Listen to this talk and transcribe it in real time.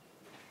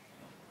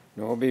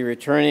We'll be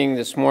returning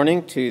this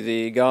morning to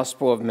the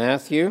Gospel of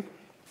Matthew,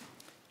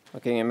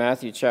 looking at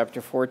Matthew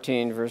chapter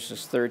 14,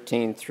 verses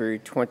 13 through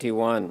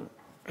 21.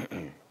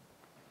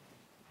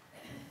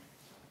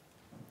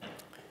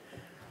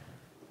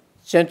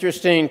 It's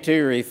interesting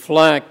to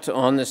reflect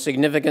on the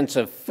significance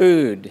of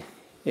food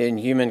in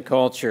human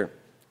culture.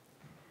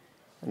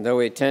 And though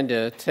we tend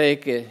to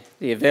take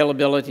the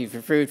availability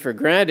for food for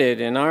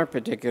granted in our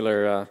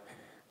particular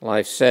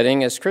life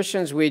setting, as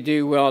Christians we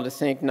do well to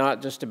think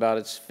not just about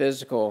its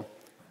physical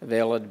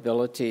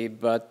availability,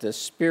 but the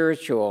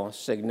spiritual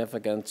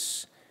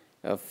significance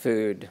of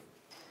food.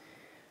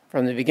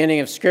 From the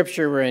beginning of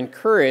Scripture, we're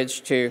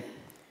encouraged to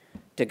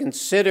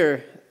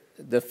consider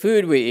the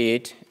food we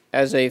eat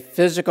as a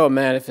physical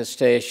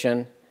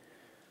manifestation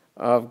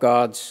of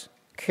God's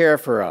care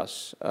for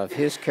us, of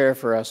His care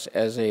for us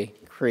as a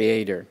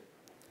creator.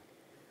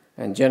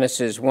 In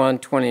Genesis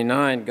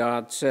 1:29,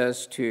 God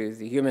says to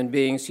the human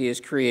beings He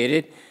has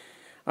created,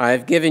 I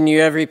have given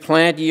you every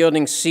plant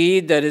yielding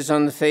seed that is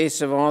on the face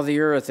of all the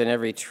earth, and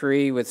every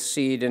tree with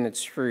seed in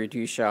its fruit.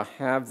 You shall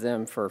have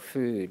them for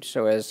food.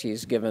 So as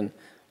He's given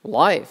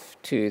life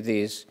to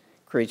these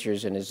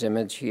creatures in His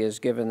image, He has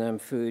given them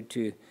food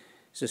to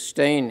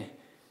sustain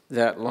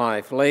that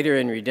life. Later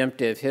in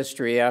redemptive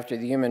history, after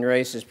the human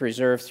race is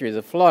preserved through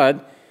the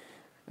flood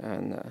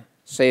and the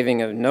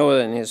saving of Noah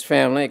and his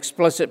family,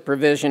 explicit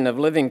provision of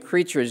living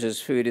creatures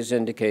as food is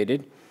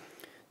indicated,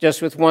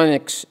 just with one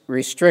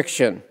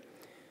restriction.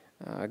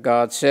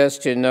 God says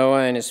to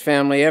Noah and his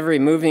family, every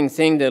moving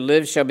thing that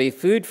lives shall be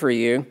food for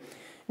you.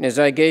 And as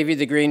I gave you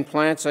the green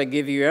plants, I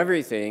give you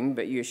everything,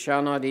 but you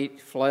shall not eat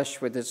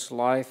flesh with its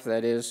life,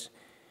 that is,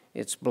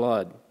 its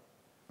blood.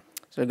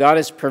 So God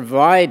has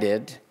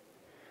provided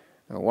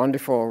a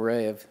wonderful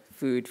array of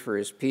food for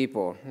His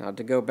people. Now,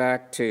 to go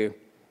back to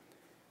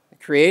the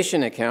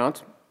creation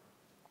account,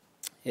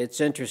 it's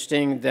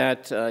interesting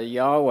that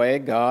Yahweh,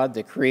 God,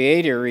 the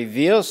Creator,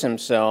 reveals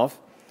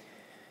Himself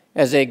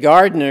as a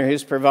gardener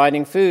who's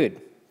providing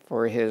food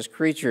for His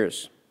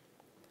creatures.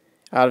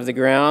 Out of the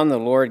ground, the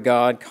Lord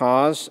God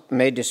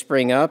made to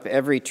spring up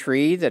every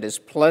tree that is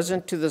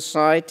pleasant to the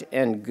sight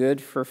and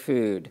good for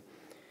food.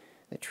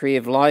 The tree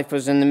of life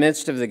was in the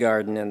midst of the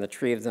garden, and the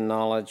tree of the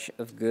knowledge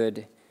of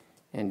good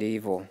and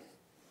evil.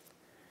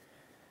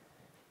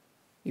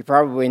 You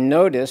probably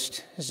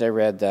noticed, as I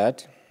read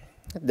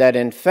that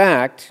in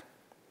fact,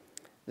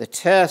 the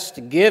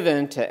test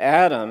given to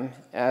Adam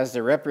as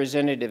the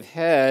representative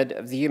head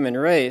of the human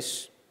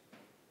race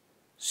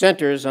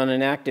centers on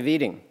an act of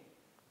eating.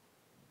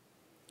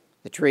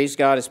 The trees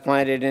God has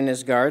planted in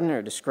His garden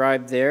are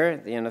described there.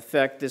 In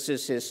effect, this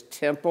is His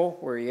temple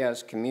where He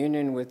has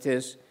communion with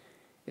His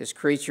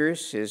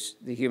creatures,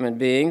 the human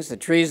beings. The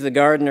trees of the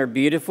garden are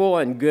beautiful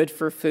and good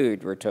for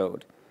food, we're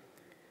told.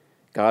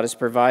 God has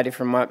provided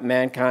for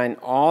mankind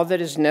all that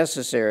is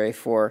necessary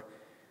for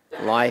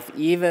life,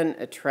 even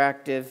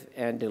attractive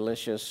and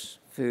delicious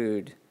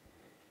food.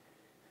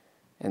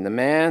 And the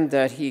man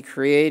that He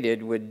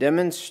created would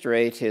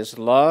demonstrate His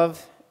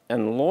love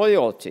and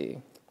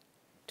loyalty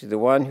to the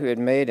one who had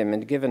made him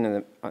and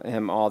given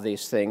him all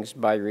these things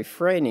by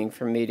refraining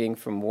from eating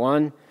from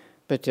one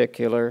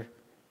particular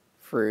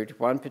fruit,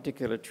 one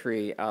particular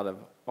tree out of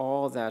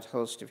all that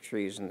host of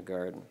trees in the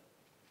garden.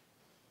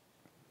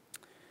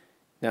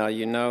 Now,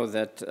 you know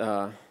that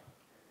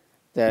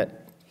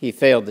He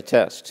failed the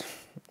test.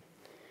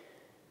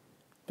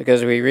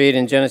 Because we read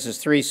in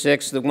Genesis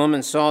 3:6, the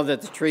woman saw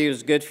that the tree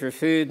was good for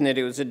food and that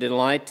it was a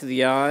delight to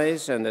the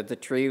eyes and that the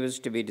tree was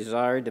to be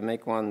desired to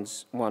make one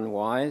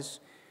wise.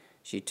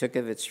 She took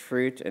of its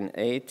fruit and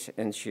ate,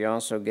 and she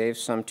also gave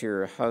some to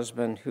her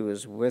husband who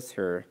was with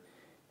her,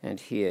 and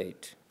he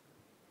ate.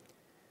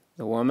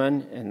 The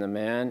woman and the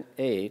man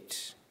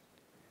ate,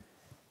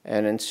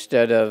 and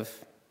instead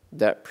of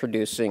that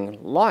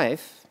producing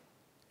life,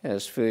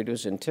 as food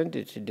was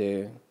intended to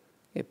do,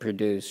 it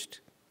produced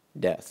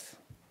death.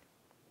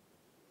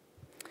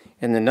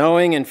 In the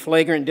knowing and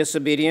flagrant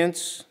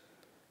disobedience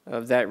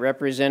of that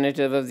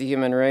representative of the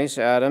human race,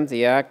 Adam,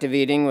 the act of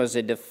eating was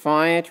a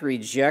defiant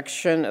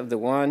rejection of the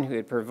one who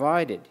had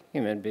provided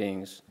human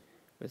beings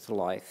with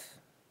life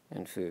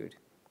and food.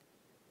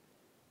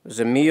 It was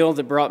a meal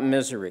that brought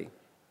misery,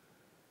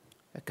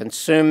 a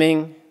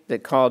consuming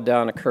that called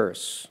down a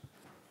curse,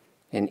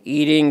 an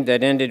eating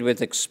that ended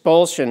with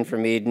expulsion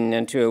from Eden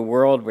into a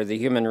world where the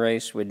human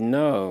race would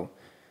know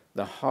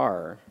the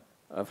horror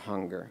of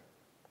hunger.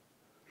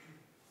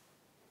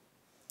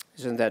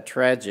 Isn't that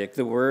tragic?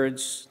 The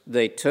words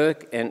they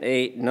took and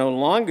ate no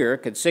longer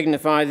could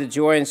signify the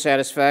joy and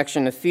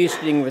satisfaction of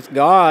feasting with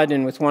God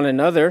and with one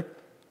another.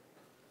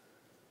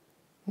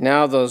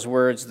 Now those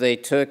words they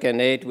took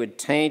and ate would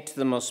taint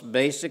the most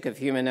basic of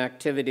human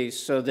activities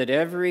so that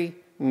every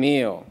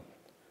meal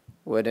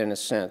would, in a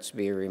sense,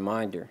 be a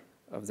reminder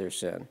of their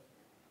sin.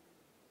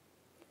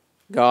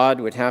 God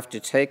would have to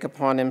take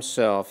upon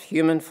Himself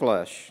human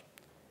flesh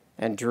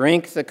and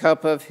drink the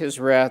cup of His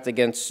wrath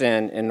against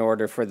sin in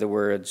order for the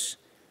words,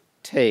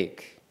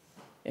 take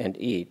and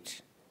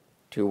eat,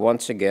 to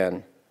once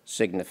again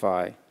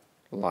signify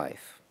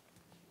life.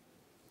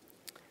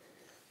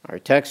 Our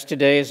text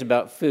today is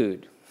about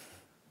food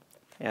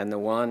and the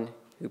one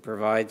who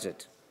provides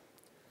it.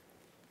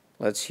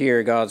 Let's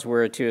hear God's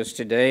word to us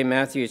today,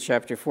 Matthew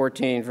chapter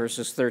 14,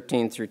 verses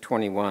 13 through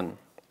 21.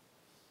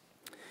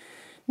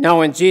 Now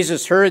when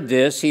Jesus heard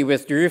this, he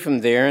withdrew from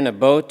there in a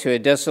boat to a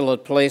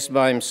desolate place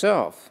by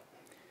himself.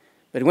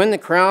 But when the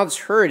crowds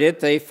heard it,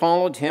 they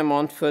followed him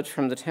on foot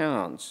from the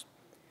towns.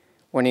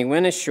 When he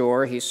went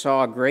ashore, he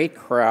saw a great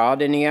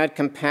crowd, and he had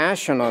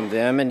compassion on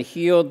them and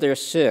healed their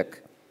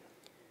sick.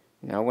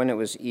 Now when it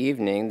was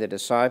evening, the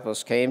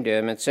disciples came to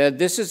him and said,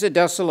 "This is a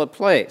desolate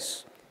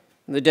place,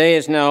 and the day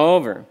is now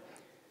over.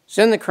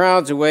 Send the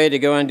crowds away to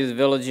go into the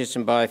villages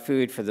and buy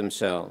food for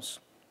themselves."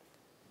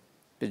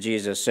 But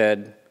Jesus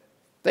said,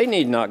 "They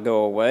need not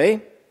go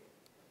away.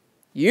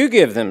 You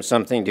give them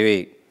something to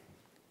eat."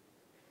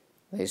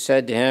 They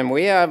said to him,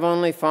 "We have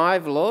only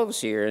 5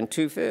 loaves here and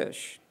 2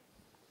 fish."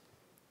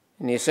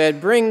 And he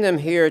said, "Bring them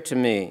here to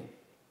me."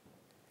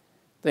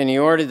 Then he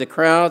ordered the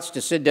crowds to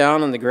sit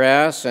down on the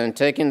grass, and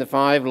taking the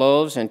 5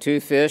 loaves and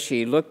 2 fish,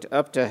 he looked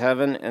up to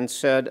heaven and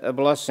said a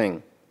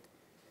blessing.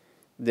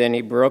 Then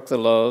he broke the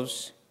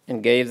loaves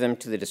and gave them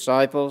to the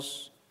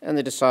disciples, and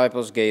the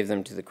disciples gave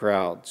them to the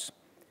crowds.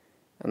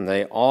 And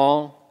they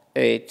all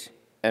ate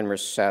and were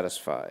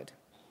satisfied.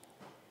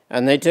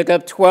 And they took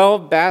up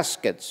 12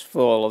 baskets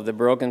full of the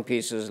broken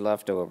pieces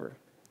left over.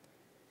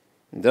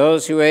 And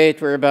those who ate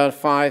were about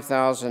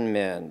 5,000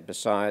 men,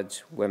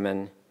 besides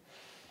women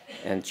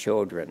and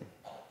children.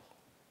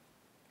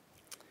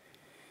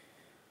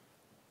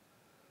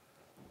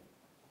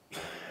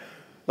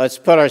 Let's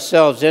put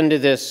ourselves into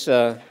this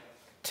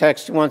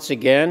text once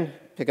again,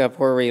 pick up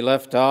where we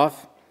left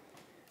off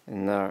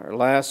in our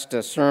last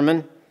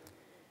sermon.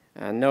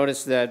 And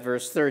notice that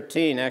verse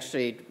 13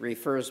 actually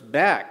refers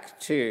back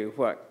to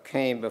what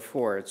came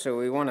before it. So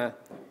we want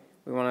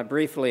to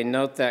briefly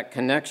note that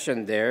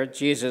connection there.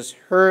 Jesus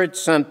heard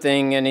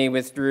something and he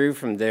withdrew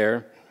from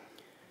there.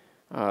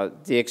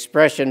 The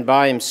expression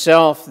by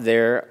himself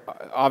there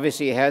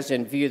obviously has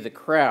in view the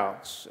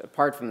crowds.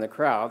 Apart from the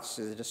crowds,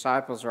 the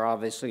disciples are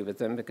obviously with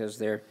them because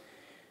they're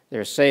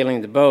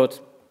sailing the boat.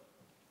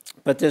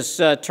 But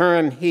this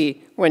term,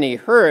 when he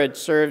heard,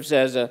 serves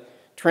as a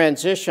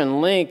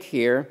transition link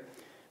here,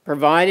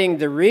 providing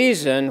the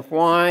reason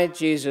why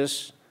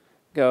Jesus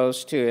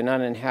goes to an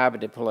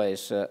uninhabited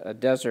place, a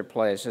desert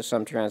place, as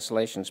some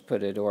translations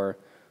put it, or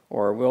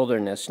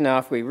wilderness. Now,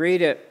 if we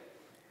read it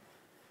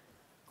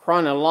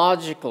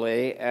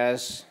chronologically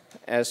as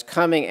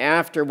coming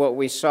after what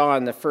we saw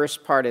in the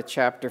first part of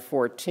chapter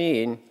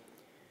 14,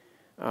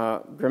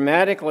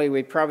 grammatically,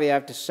 we probably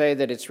have to say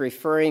that it's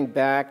referring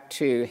back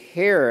to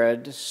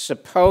Herod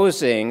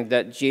supposing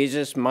that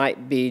Jesus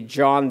might be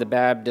John the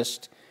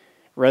Baptist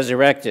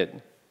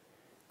resurrected.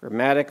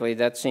 Grammatically,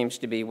 that seems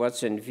to be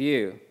what's in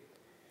view.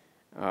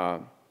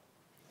 In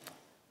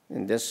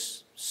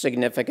this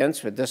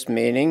significance, with this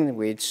meaning,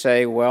 we'd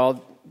say,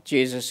 well,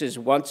 Jesus is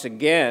once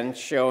again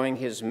showing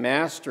his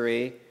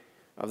mastery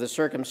of the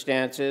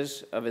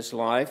circumstances of his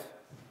life.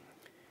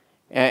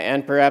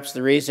 And perhaps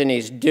the reason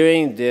he's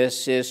doing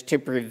this is to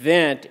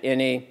prevent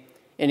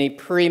any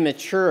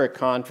premature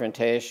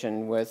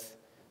confrontation with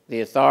the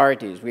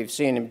authorities. We've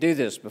seen him do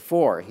this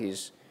before.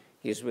 He's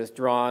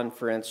withdrawn,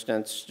 for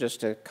instance,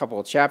 just a couple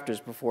of chapters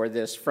before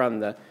this,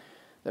 from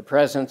the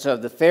presence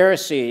of the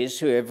Pharisees,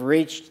 who have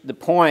reached the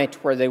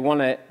point where they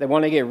want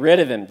to get rid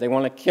of him. They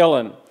want to kill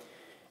him.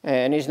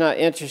 And he's not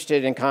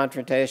interested in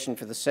confrontation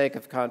for the sake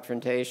of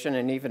confrontation.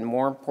 And even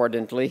more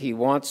importantly, he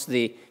wants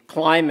the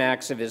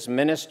climax of his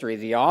ministry,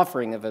 the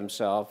offering of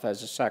himself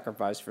as a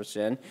sacrifice for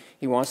sin.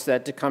 He wants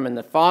that to come in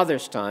the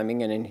Father's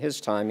timing and in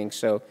his timing.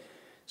 So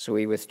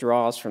he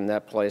withdraws from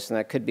that place. And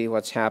that could be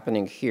what's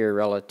happening here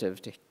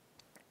relative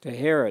to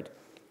Herod.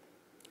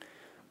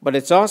 But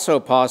it's also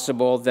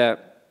possible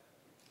that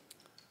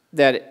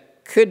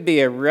it could be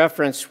a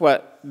reference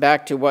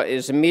back to what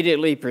is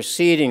immediately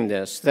preceding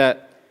this,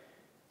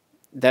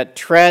 that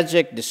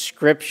tragic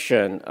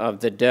description of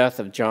the death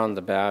of John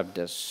the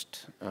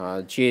Baptist,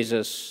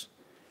 Jesus'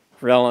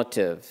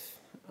 relative,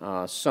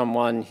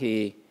 someone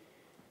he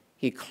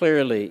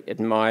clearly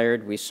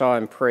admired. We saw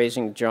him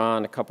praising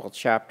John a couple of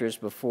chapters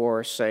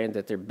before, saying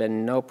that there had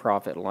been no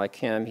prophet like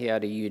him. He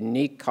had a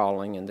unique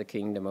calling in the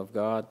kingdom of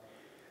God.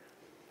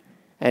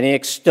 And he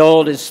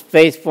extolled his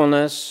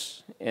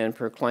faithfulness in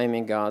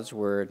proclaiming God's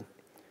word.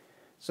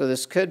 So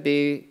this could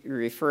be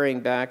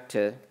referring back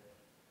to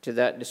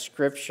that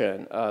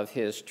description of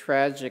his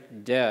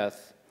tragic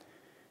death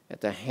at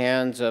the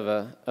hands of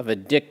a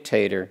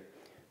dictator,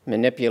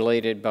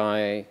 manipulated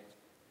by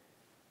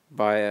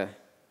a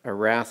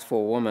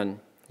wrathful woman,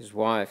 his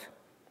wife.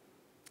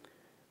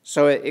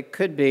 So it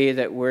could be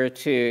that we're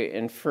to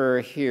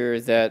infer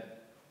here that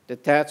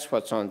that's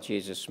what's on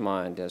Jesus'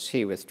 mind as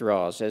he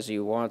withdraws, as he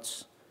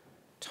wants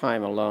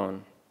time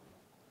alone.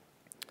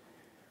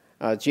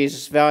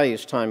 Jesus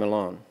values time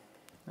alone.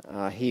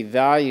 He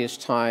values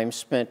time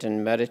spent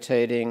in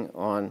meditating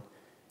on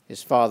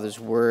his Father's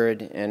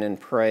word and in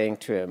praying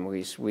to him.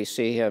 We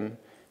see him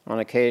on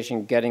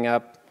occasion getting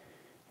up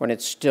when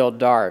it's still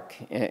dark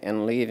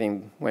and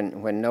leaving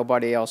when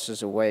nobody else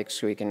is awake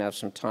so he can have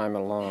some time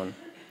alone.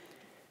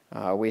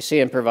 We see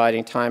him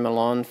providing time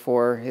alone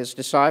for his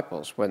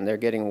disciples when they're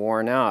getting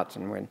worn out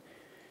and when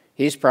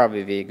he's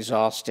probably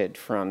exhausted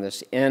from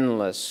this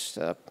endless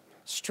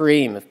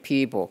stream of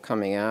people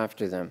coming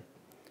after them.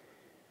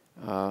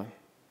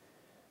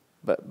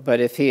 But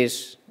if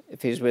he's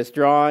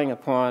withdrawing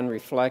upon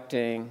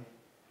reflecting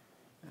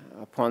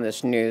upon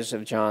this news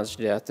of John's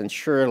death, then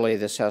surely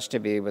this has to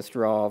be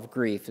withdrawal of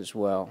grief as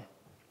well.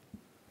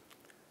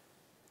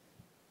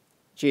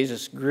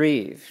 Jesus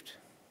grieved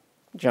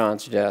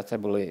John's death, I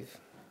believe.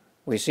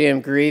 We see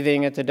him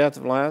grieving at the death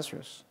of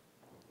Lazarus.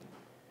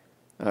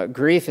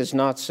 Grief is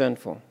not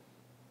sinful.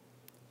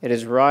 It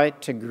is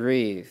right to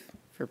grieve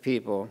for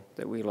people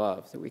that we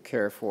love, that we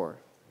care for.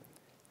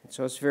 And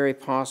so it's very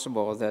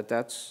possible that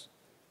that's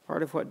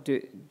part of what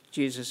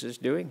Jesus is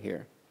doing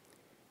here.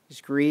 He's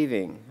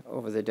grieving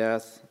over the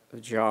death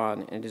of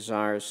John and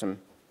desires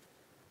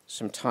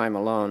some time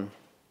alone.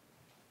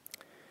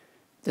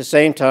 At the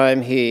same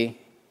time, he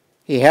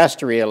has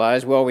to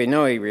realize, well, we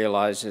know he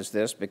realizes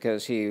this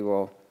because he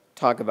will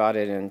talk about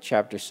it in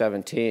chapter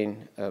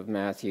 17 of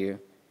Matthew.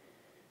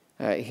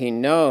 He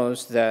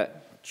knows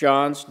that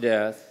John's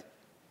death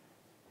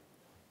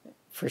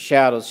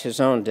foreshadows his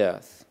own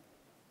death.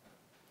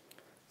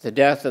 The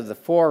death of the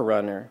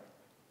forerunner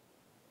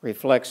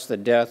reflects the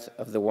death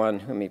of the one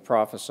whom he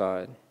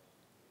prophesied.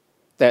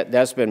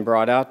 That's been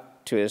brought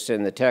out to us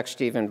in the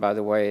text, even by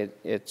the way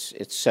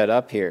it's set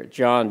up here.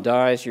 John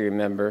dies, you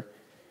remember,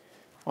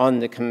 on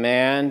the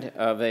command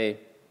of a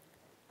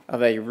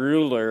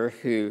ruler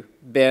who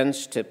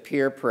bends to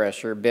peer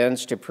pressure,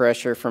 bends to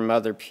pressure from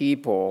other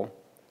people,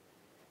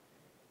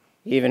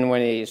 even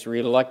when he's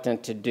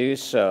reluctant to do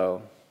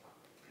so.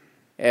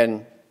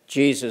 And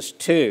Jesus,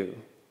 too,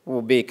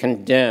 will be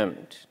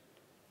condemned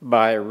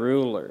by a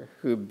ruler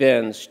who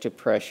bends to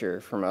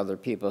pressure from other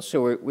people.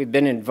 So we've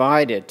been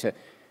invited to,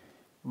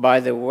 by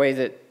the way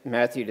that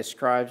Matthew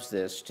describes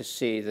this, to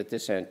see that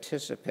this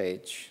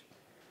anticipates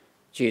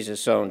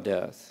Jesus' own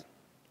death.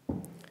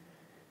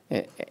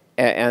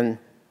 And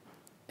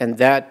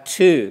that,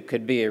 too,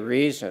 could be a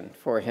reason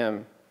for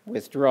him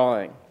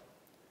withdrawing,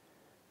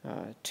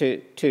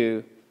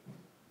 to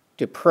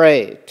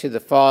pray to the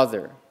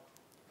Father,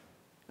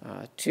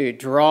 to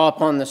draw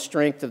upon the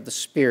strength of the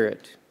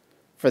Spirit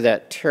for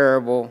that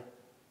terrible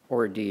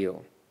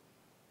ordeal.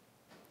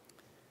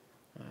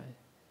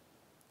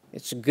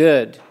 It's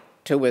good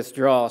to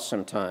withdraw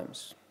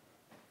sometimes.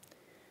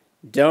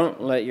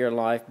 Don't let your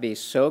life be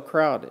so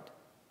crowded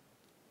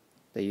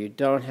that you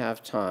don't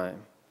have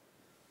time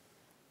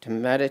to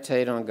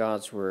meditate on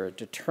God's Word,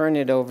 to turn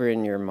it over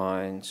in your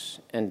minds,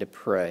 and to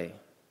pray.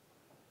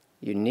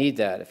 You need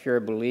that. If you're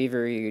a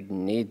believer, you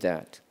need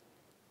that.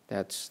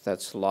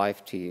 That's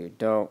life to you.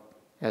 Don't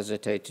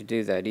hesitate to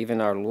do that.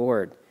 Even our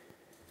Lord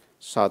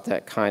sought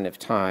that kind of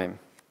time.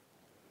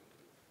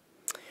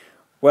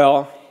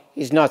 Well,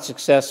 he's not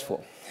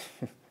successful.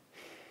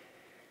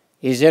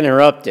 He's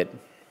interrupted.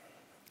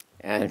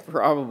 And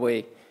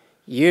probably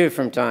you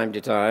from time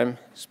to time,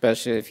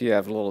 especially if you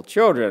have little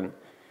children,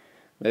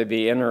 may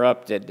be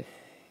interrupted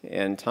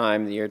in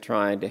time that you're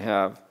trying to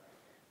have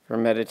for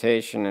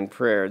meditation and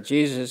prayer.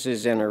 Jesus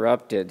is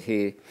interrupted.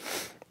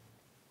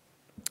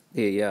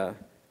 The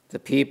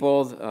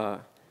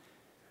people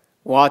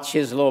watch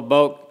his little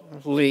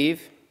boat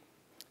leave,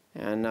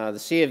 and the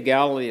Sea of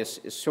Galilee is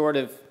sort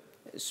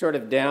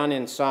of down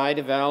inside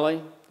a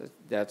valley.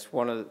 That's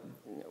one of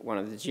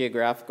the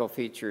geographical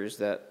features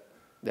that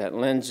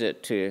lends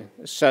it to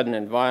sudden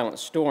and violent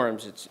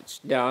storms. It's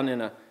down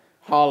in a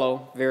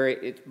hollow,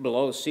 it's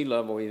below sea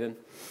level even.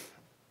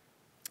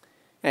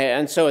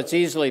 And so it's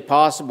easily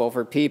possible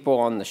for people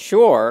on the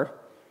shore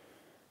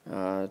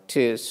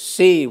to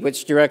see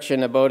which direction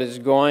the boat is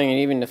going and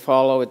even to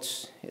follow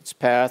its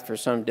path for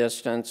some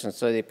distance, and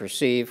so they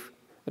perceive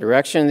the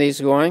direction that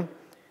he's going.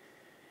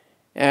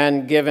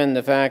 And given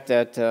the fact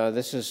that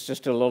this is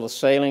just a little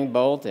sailing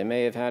boat, they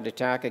may have had to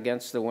tack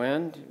against the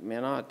wind.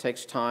 It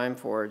takes time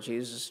for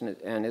Jesus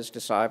and his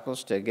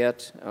disciples to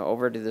get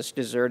over to this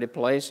deserted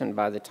place, and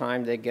by the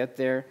time they get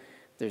there,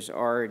 there's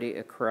already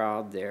a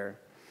crowd there.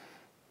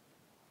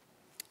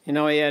 He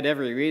had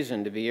every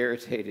reason to be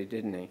irritated,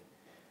 didn't he?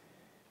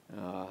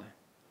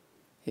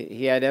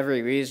 He had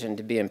every reason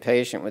to be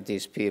impatient with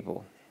these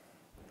people.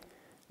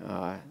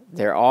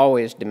 They're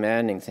always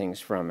demanding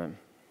things from him.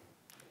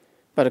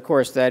 But of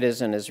course, that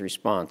isn't his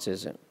response,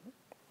 is it?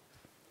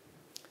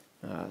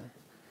 Do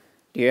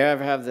you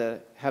ever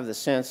have the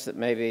sense that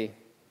maybe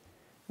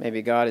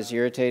God is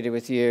irritated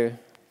with you?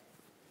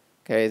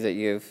 Okay, that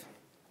you've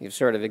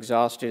sort of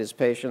exhausted his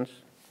patience?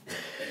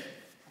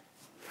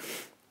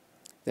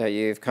 That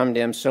you've come to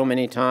him so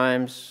many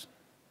times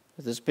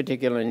with this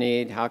particular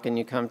need. How can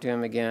you come to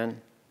him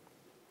again?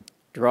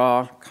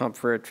 Draw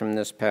comfort from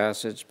this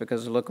passage,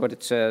 because look what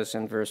it says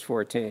in verse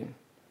 14.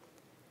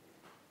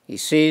 He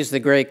sees the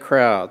great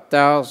crowd,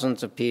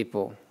 thousands of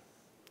people,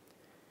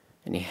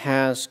 and he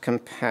has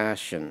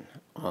compassion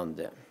on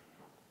them.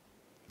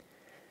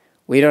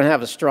 we don't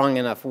have a strong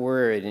enough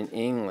word in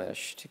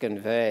English to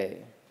convey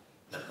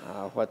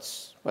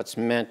what's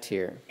meant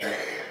here.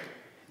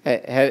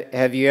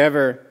 Have you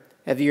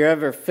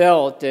ever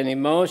felt an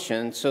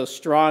emotion so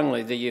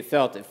strongly that you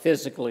felt it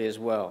physically as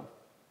well?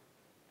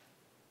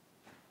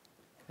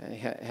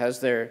 Has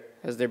there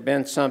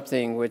been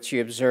something which you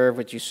observed,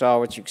 what you saw,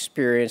 what you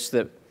experienced,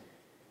 that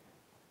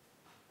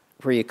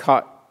where you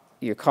caught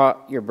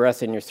your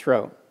breath in your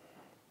throat,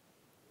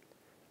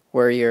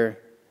 where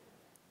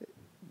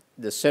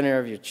the center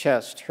of your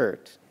chest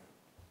hurt,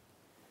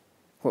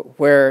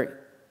 where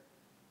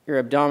your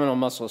abdominal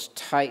muscles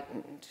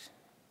tightened?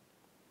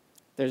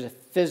 There's a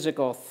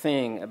physical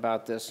thing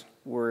about this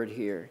word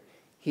here.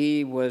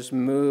 He was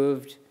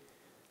moved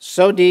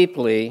so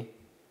deeply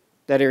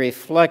that it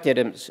reflected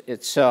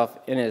itself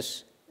in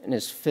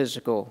his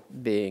physical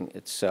being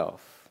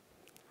itself.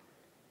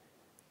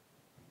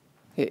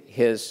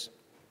 His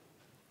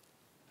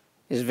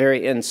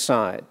very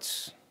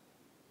insides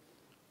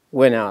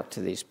went out to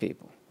these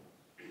people.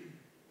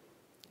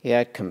 He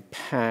had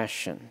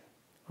compassion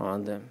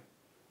on them.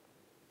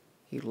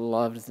 He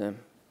loved them.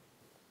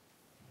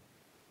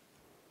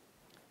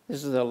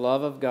 This is the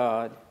love of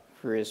God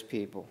for his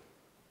people.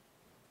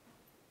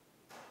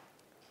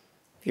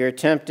 If you're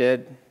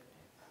tempted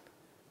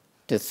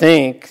to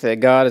think that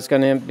God is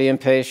going to be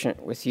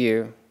impatient with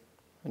you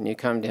when you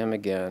come to him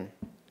again,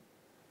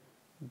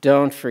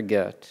 don't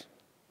forget,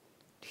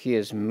 he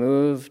is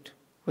moved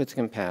with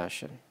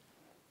compassion.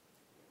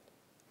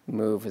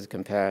 Moved with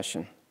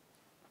compassion.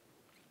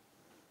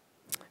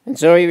 And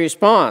so he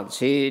responds.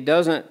 He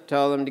doesn't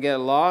tell them to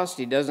get lost.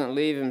 He doesn't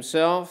leave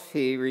himself.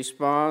 He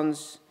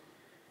responds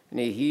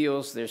and he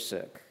heals their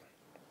sick.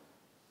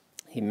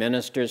 He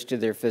ministers to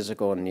their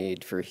physical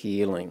need for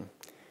healing.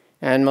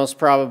 And most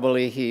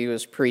probably he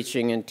was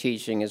preaching and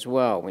teaching as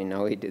well. We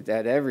know he did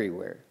that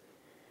everywhere.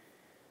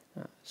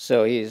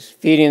 So he's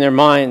feeding their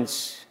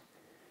minds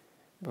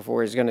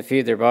before he's going to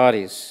feed their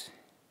bodies.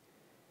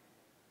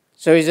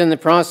 So he's in the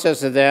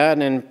process of that,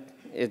 and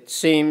it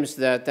seems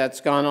that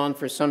that's gone on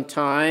for some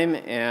time,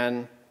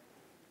 and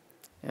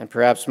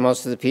perhaps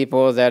most of the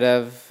people that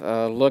have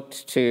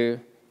looked to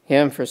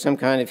him for some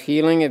kind of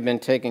healing have been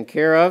taken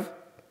care of.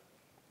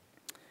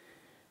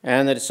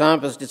 And the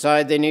disciples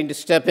decide they need to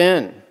step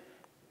in.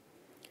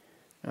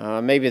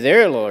 Maybe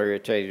they're a little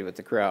irritated with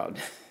the crowd.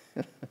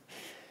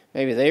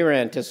 Maybe they were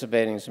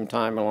anticipating some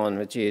time alone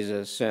with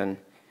Jesus, and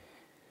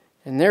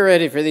they're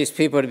ready for these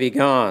people to be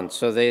gone.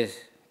 So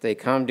they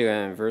come to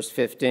him. Verse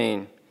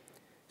 15.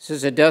 This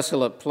is a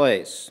desolate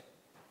place.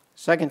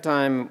 Second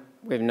time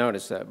we've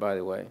noticed that, by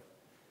the way.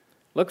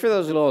 Look for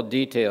those little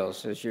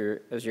details as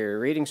you're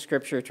reading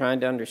Scripture,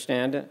 trying to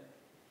understand it.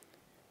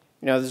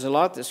 You know, there's a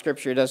lot that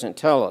Scripture doesn't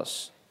tell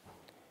us.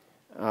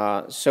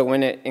 So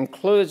when it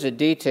includes a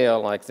detail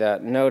like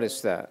that,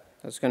 notice that.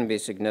 That's going to be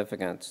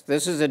significant.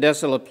 This is a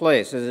desolate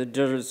place. It's a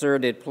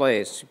deserted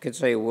place. You could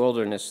say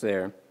wilderness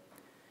there.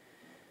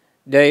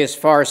 Day is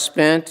far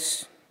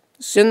spent.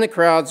 Send the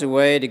crowds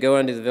away to go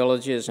into the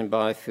villages and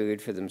buy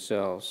food for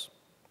themselves.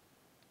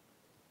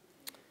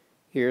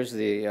 Here's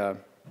the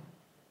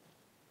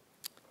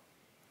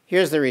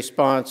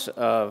response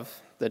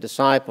of the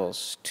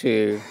disciples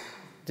to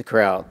the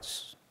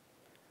crowds.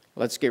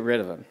 Let's get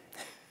rid of them.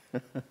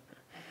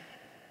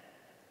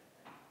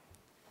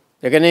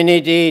 They're going to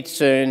need to eat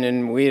soon,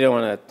 and we don't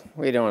want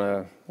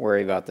to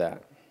worry about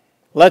that.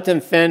 Let them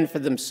fend for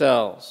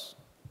themselves.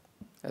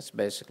 That's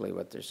basically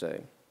what they're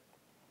saying.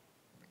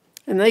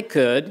 And they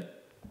could.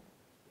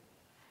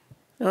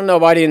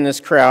 Nobody in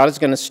this crowd is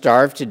going to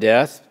starve to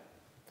death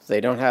if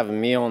they don't have a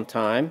meal in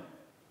time.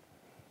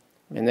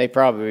 And they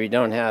probably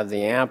don't have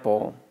the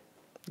ample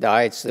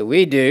diets that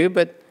we do,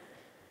 but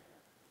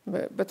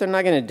they're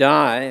not going to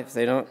die if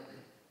they don't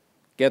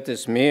get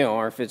this meal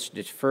or if it's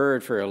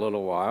deferred for a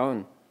little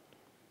while.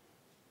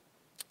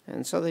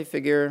 And so they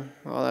figure,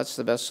 well, that's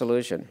the best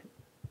solution.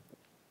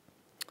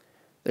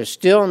 They're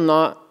still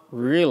not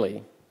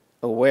really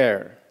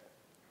aware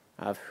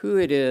of who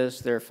it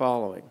is they're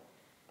following.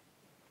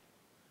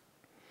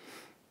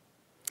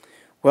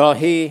 Well,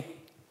 he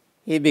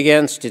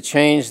begins to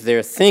change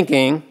their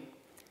thinking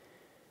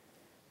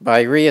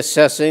by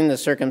reassessing the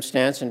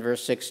circumstance in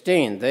verse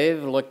 16.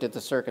 They've looked at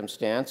the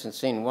circumstance and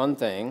seen one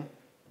thing.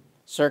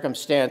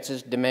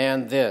 Circumstances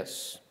demand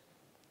this.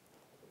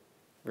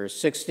 Verse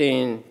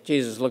 16,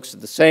 Jesus looks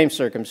at the same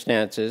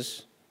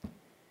circumstances,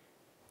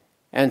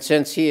 and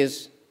since he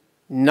is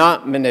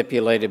not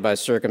manipulated by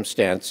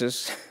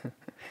circumstances,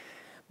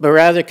 but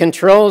rather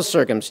controls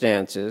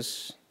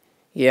circumstances,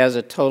 he has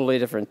a totally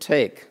different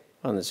take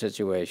on the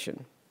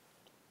situation.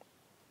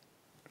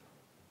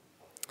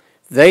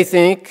 They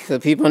think the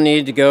people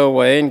need to go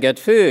away and get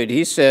food.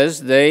 He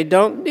says they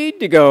don't need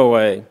to go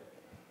away.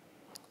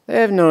 They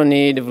have no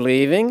need of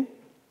leaving.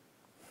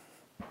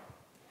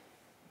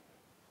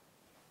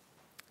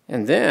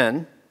 And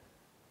then,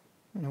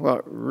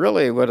 what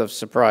really would have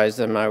surprised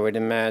them, I would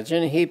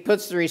imagine, he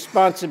puts the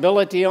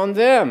responsibility on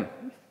them.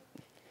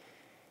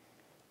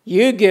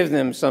 You give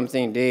them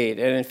something to eat.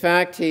 And in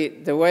fact,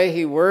 the way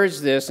he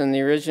words this in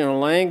the original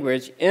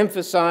language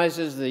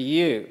emphasizes the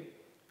you.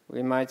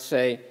 We might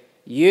say,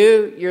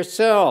 you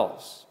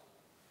yourselves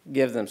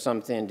give them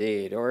something to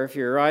eat. Or if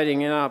you're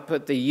writing it out,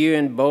 put the you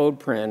in bold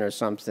print or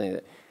something.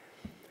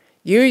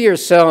 You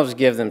yourselves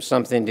give them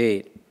something to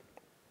eat.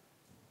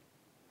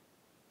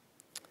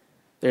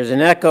 There's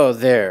an echo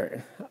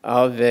there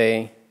of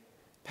a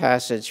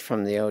passage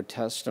from the Old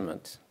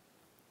Testament,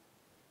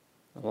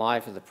 the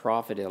life of the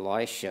prophet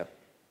Elisha.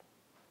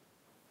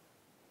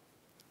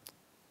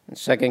 In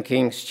 2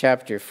 Kings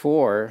chapter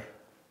 4,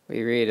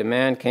 we read, a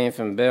man came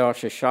from Baal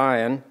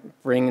Shushan,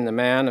 bringing the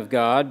man of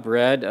God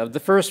bread of the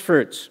first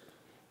fruits.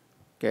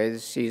 Okay,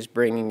 he's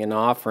bringing an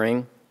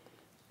offering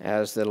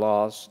as the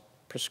law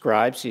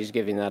prescribes. He's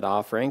giving that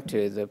offering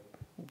to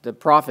the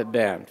prophet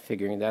band,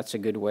 figuring that's a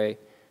good way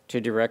to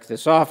direct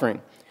this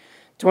offering.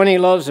 20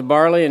 loaves of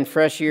barley and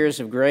fresh ears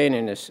of grain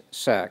in his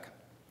sack.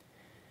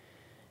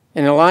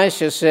 And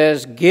Elisha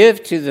says,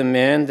 give to the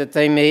men that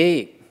they may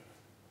eat.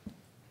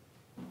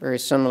 Very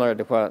similar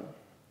to what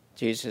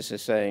Jesus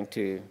is saying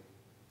to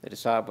the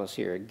disciples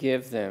here.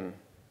 Give them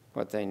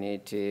what they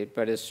need to eat.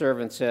 But his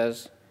servant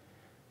says,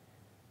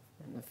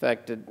 in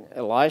effect,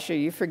 Elisha,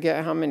 you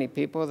forget how many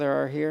people there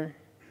are here?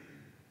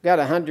 We've got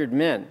 100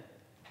 men.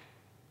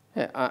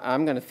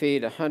 I'm going to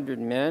feed 100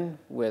 men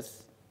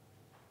with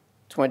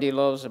 20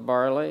 loaves of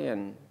barley,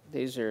 and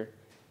these are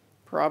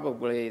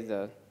probably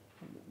the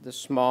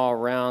small,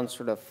 round,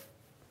 sort of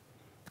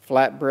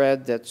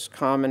flatbread that's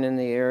common in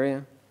the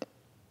area.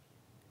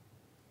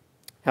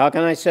 How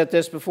can I set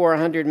this before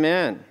 100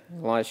 men?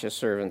 Elisha's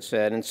servant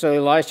said. And so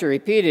Elisha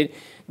repeated,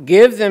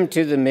 give them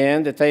to the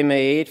men that they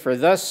may eat, for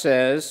thus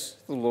says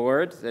the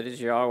Lord, that is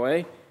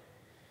Yahweh,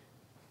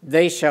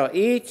 they shall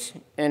eat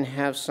and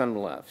have some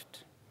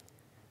left.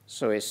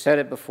 So he set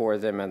it before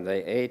them, and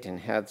they ate and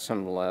had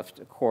some left,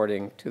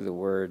 according to the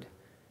word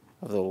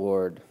of the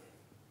Lord.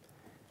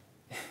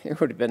 It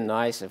would have been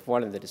nice if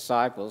one of the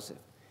disciples, if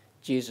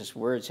Jesus'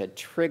 words had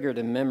triggered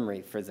a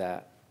memory for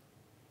that.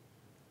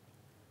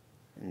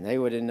 And they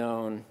would have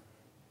known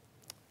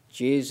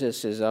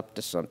Jesus is up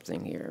to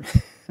something here.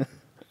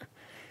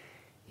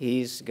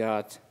 He's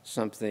got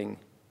something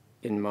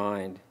in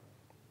mind.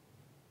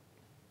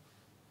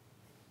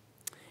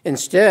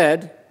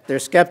 Instead, they're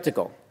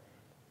skeptical,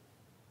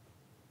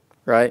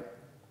 right?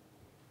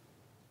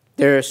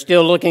 They're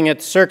still looking at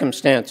the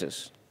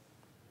circumstances.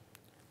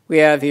 We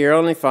have here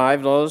only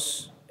 5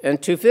 loaves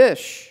and 2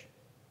 fish,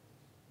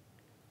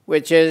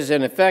 which is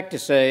in effect to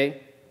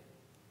say,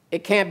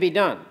 it can't be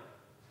done.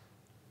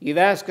 You've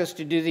asked us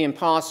to do the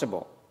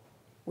impossible.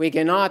 We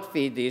cannot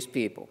feed these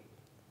people.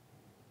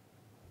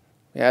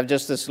 We have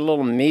just this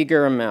little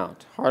meager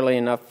amount, hardly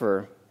enough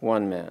for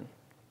one man.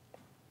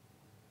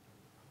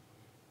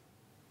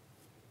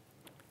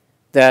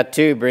 That,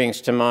 too,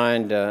 brings to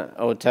mind an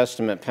Old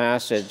Testament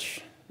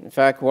passage. In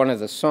fact, one of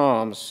the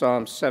Psalms,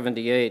 Psalm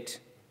 78,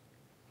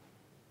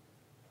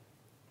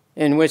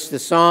 in which the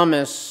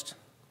psalmist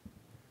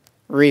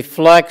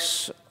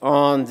reflects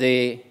on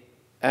the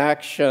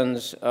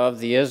actions of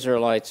the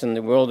Israelites in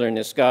the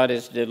wilderness. God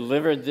has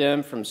delivered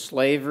them from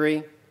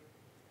slavery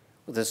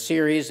with a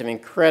series of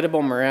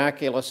incredible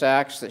miraculous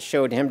acts that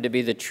showed him to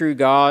be the true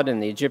God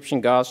and the Egyptian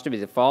gods to be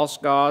the false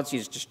gods.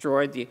 He's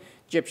destroyed the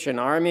Egyptian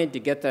army to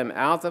get them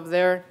out of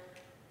there.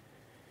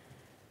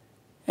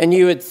 And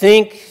you would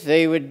think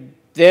they would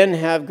then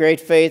have great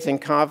faith and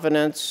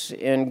confidence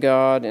in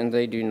God, and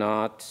they do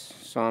not.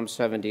 Psalm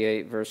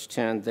 78, verse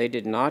 10, they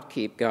did not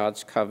keep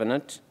God's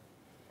covenant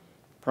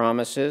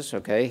promises.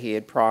 Okay, he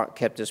had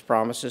kept his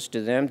promises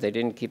to them. They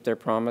didn't keep their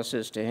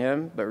promises to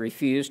him, but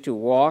refused to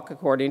walk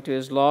according to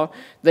his law.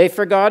 They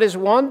forgot his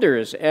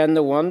wonders and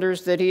the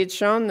wonders that he had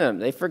shown them.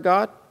 They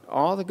forgot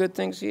all the good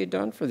things he had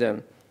done for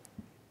them.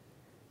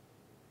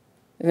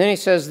 And then he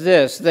says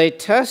this, they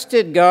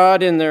tested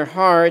God in their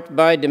heart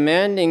by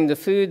demanding the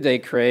food they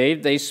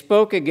craved. They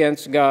spoke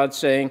against God,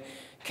 saying,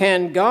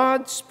 can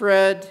God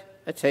spread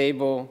a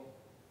table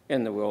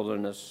in the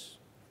wilderness?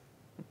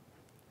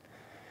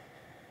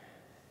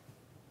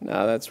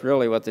 Now, that's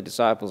really what the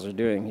disciples are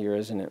doing here,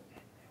 isn't it?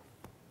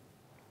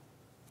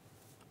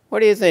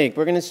 What do you think?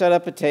 We're going to set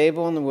up a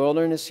table in the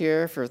wilderness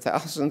here for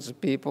thousands of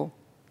people?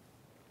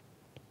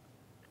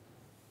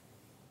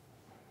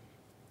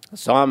 The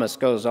psalmist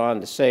goes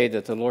on to say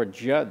that the Lord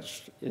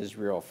judged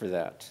Israel for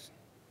that.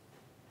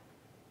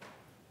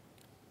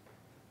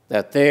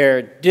 That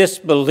their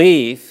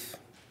disbelief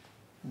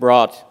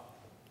brought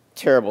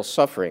terrible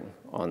suffering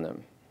on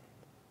them.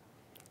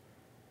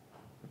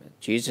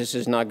 Jesus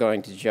is not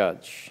going to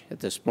judge at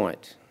this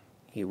point.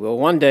 He will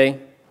one day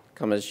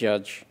come as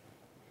judge,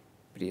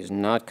 but he has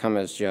not come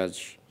as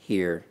judge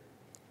here.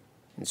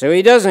 And so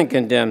he doesn't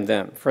condemn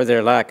them for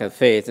their lack of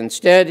faith.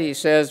 Instead, he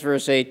says,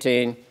 verse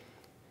 18,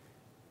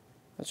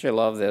 I sure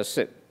love this,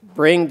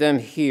 bring them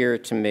here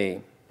to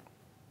me.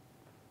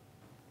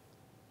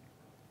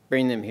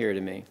 Bring them here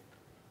to me.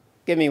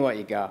 Give me what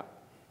you got.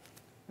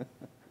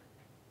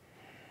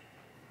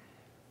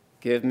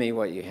 Give me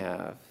what you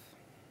have.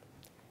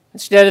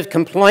 Instead of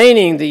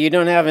complaining that you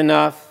don't have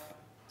enough,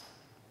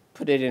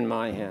 put it in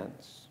my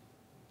hands.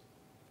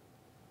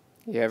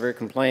 You ever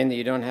complain that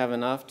you don't have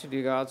enough to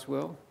do God's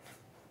will?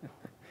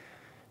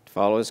 To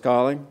follow His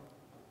calling?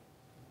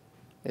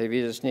 Maybe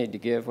you just need to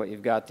give what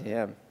you've got to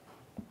Him.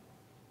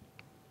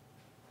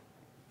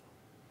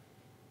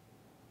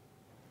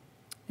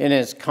 In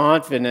his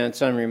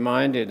confidence, I'm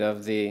reminded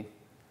of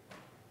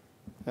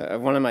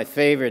one of my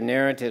favorite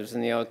narratives in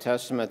the Old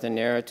Testament, the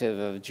narrative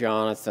of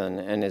Jonathan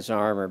and his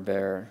armor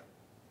bearer.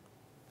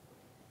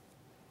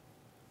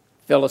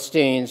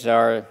 Philistines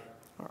are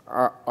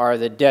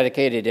the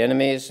dedicated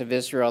enemies of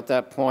Israel at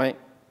that point.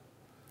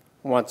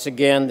 Once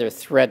again, they're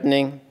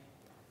threatening.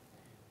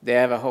 They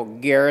have a whole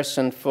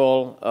garrison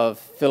full of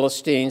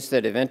Philistines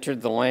that have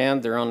entered the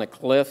land. They're on a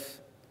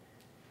cliff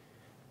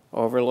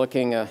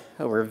overlooking a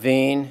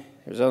ravine.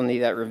 There's only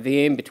that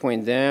ravine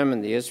between them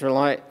and the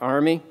Israelite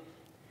army,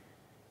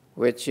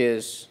 which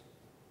is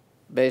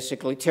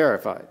basically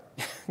terrified.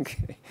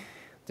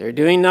 They're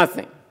doing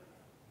nothing.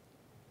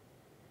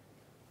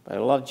 But I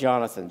love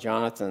Jonathan.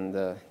 Jonathan,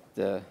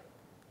 the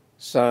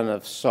son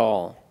of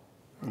Saul,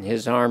 and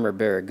his armor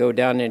bearer go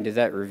down into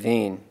that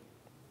ravine.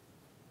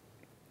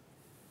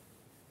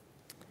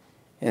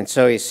 And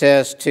so he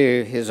says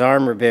to his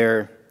armor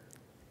bearer,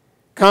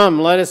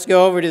 "Come, let us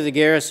go over to the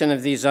garrison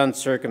of these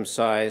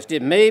uncircumcised.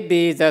 It may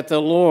be that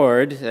the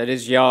Lord, that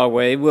is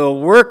Yahweh, will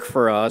work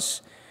for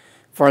us,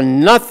 for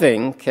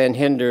nothing can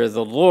hinder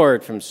the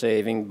Lord from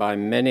saving by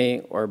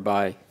many or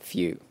by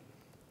few."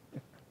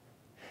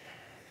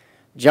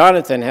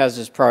 Jonathan has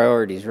his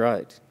priorities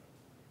right.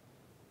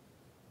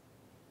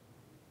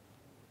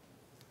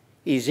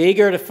 He's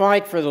eager to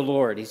fight for the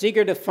Lord. He's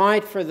eager to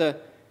fight for the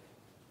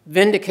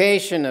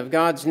vindication of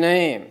God's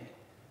name,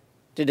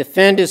 to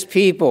defend His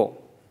people.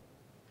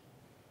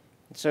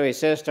 So he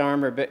says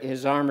to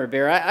his armor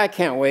bearer, I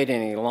can't wait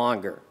any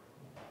longer.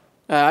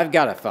 I've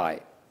got to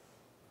fight.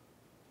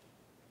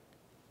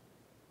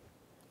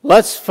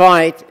 Let's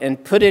fight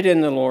and put it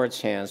in the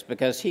Lord's hands,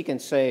 because He can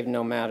save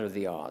no matter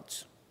the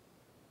odds.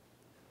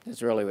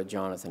 That's really what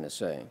Jonathan is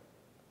saying.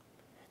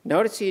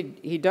 Notice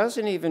he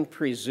doesn't even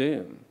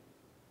presume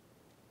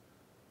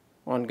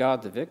on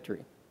God the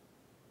victory,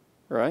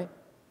 right?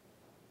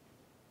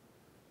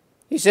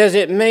 He says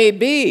it may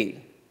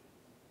be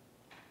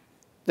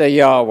that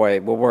Yahweh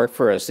will work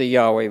for us, that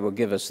Yahweh will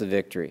give us the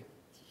victory.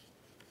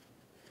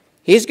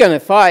 He's going to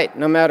fight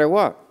no matter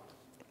what.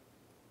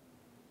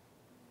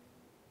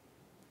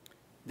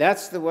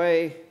 That's the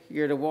way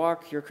you're to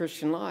walk your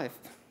Christian life.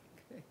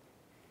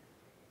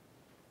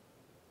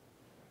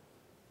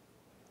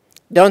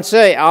 Don't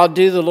say, I'll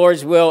do the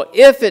Lord's will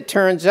if it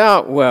turns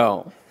out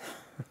well.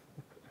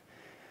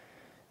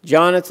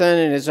 Jonathan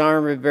and his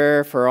armor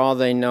bearer, for all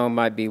they know,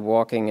 might be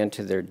walking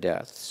into their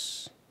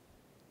deaths.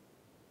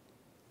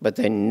 But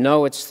they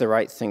know it's the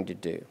right thing to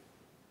do.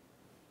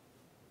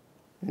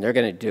 And they're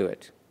going to do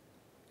it.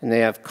 And they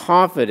have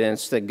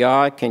confidence that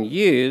God can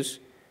use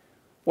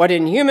what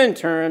in human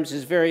terms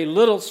is very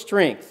little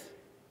strength.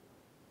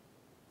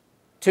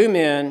 2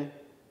 men,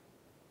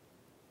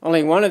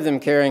 only one of them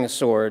carrying a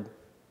sword,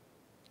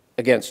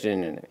 against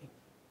an enemy.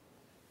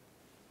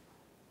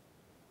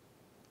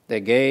 They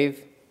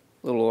gave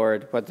the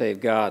Lord what they've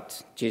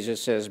got.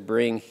 Jesus says,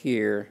 bring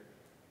here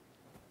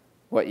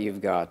what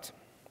you've got.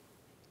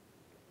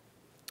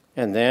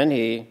 And then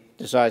he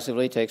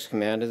decisively takes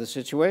command of the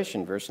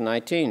situation. Verse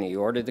 19, he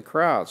ordered the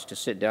crowds to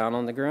sit down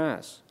on the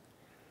grass.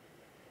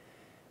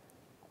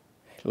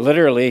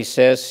 Literally, he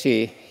says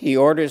he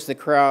orders the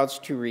crowds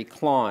to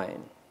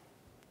recline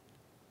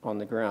on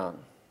the ground.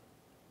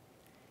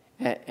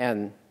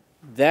 And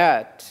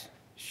that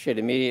should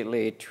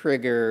immediately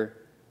trigger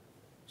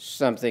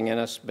something in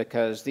us,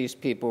 because these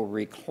people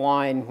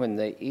recline when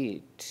they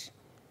eat.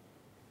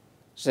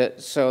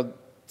 So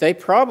they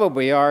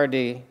probably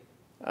already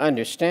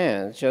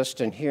understand, just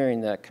in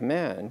hearing that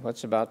command,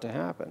 what's about to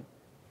happen.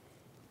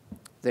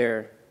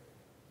 They're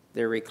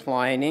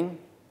reclining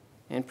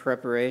in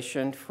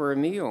preparation for a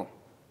meal.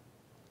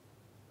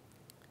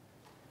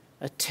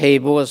 A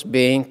table is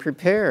being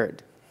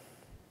prepared.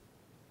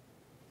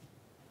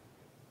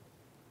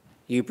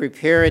 You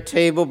prepare a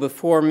table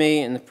before me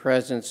in the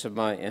presence of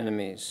my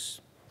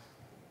enemies.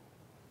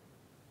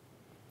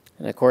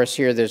 And of course,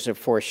 here there's a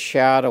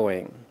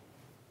foreshadowing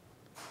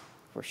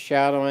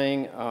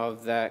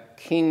of that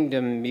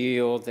kingdom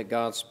meal that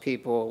God's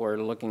people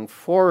were looking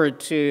forward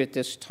to at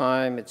this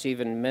time. It's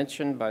even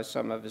mentioned by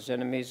some of his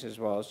enemies as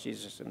well as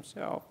Jesus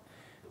himself.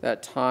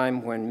 That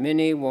time when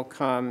many will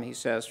come, he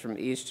says, from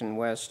east and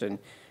west and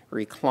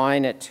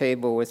recline at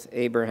table with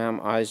Abraham,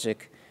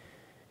 Isaac,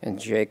 and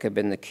Jacob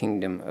in the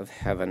kingdom of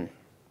heaven.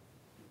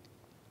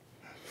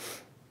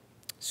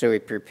 So he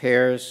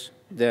prepares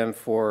them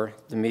for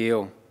the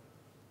meal.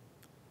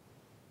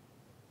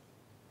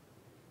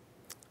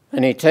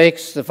 And he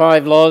takes the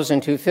 5 loaves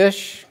and 2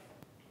 fish,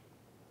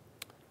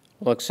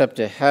 looks up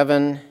to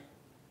heaven,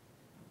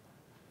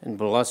 and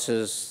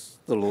blesses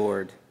the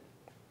Lord.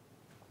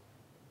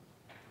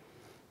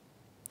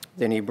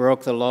 Then he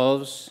broke the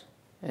loaves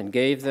and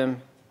gave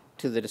them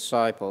to the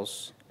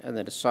disciples, and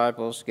the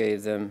disciples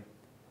gave them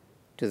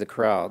to the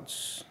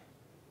crowds.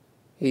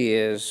 He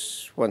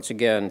is, once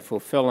again,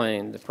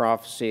 fulfilling the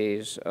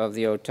prophecies of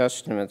the Old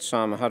Testament.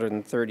 Psalm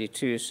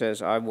 132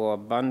 says, I will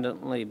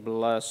abundantly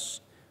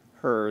bless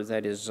her,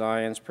 that is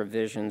Zion's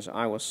provisions.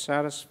 I will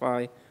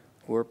satisfy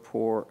her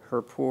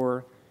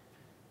poor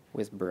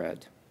with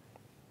bread.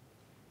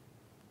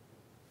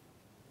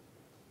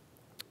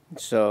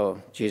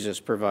 So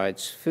Jesus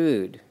provides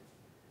food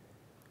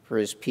for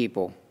his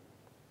people.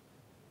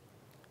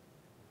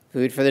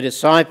 Food for the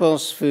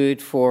disciples,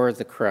 food for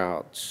the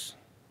crowds.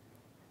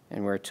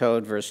 And we're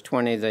told, verse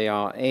 20, they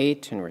all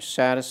ate and were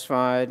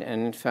satisfied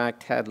and, in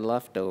fact, had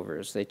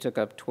leftovers. They took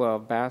up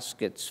 12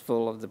 baskets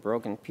full of the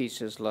broken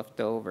pieces left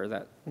over.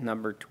 That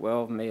number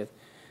 12 may have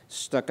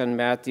stuck in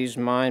Matthew's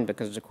mind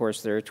because, of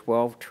course, there are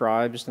 12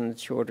 tribes in the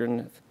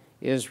children of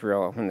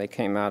Israel when they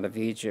came out of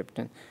Egypt.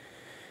 And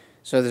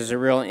so there's a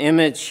real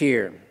image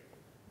here,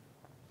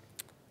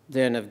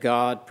 then, of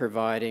God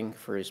providing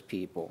for his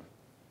people.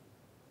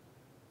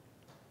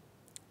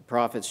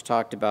 Prophets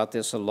talked about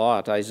this a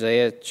lot.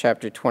 Isaiah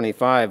chapter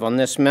 25, on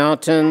this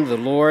mountain the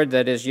Lord,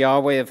 that is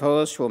Yahweh of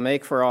hosts, will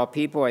make for all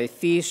people a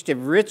feast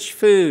of rich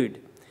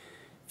food,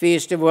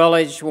 feast of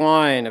well-aged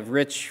wine, of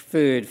rich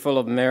food full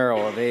of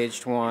marrow, of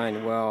aged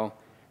wine well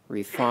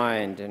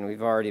refined. And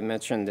we've already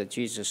mentioned that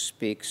Jesus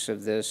speaks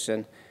of this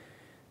in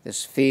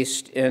this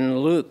feast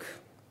in Luke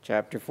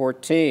chapter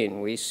 14.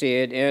 We see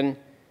it in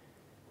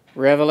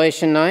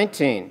Revelation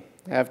 19.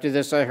 After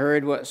this I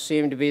heard what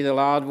seemed to be the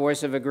loud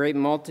voice of a great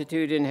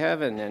multitude in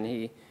heaven.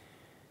 And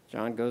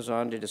John goes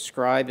on to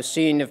describe a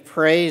scene of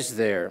praise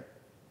there.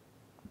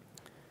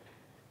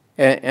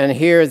 And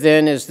here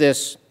then is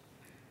this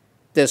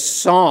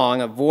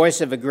song, a voice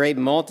of a great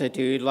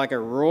multitude, like a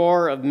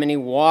roar of many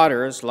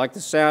waters, like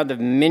the sound of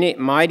many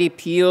mighty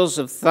peals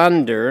of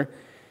thunder.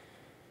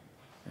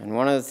 And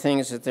one of the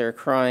things that they're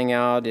crying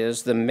out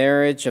is, the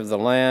marriage of the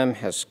Lamb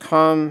has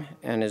come,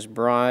 and his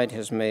bride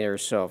has made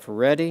herself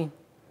ready.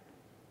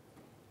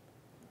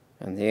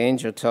 And the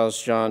angel tells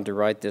John to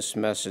write this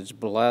message,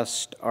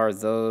 blessed are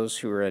those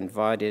who are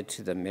invited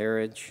to the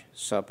marriage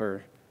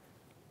supper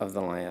of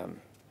the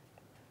Lamb.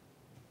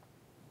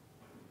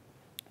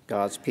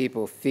 God's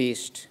people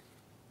feast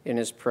in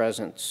his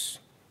presence.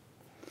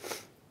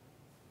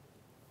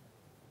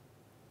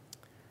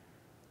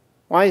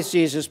 Why does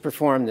Jesus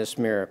perform this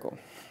miracle?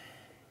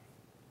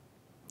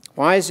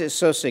 Why is it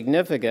so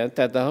significant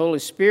that the Holy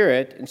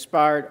Spirit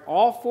inspired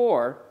all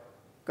four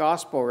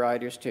gospel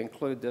writers to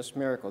include this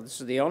miracle?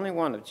 This is the only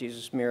one of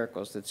Jesus'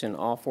 miracles that's in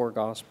all four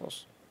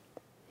gospels.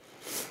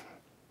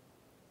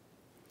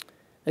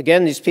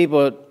 Again, these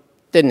people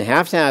didn't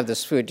have to have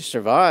this food to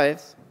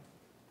survive.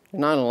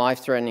 They're not in a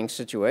life-threatening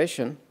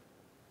situation.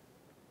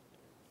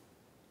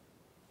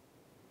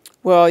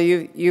 Well,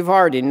 you've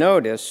already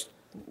noticed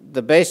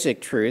the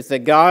basic truth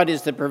that God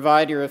is the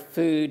provider of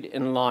food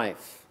and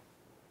life.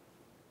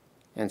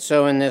 And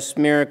so in this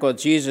miracle,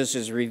 Jesus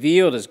is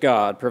revealed as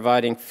God,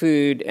 providing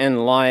food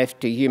and life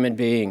to human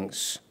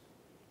beings.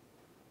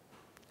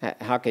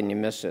 How can you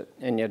miss it?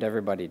 And yet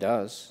everybody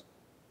does.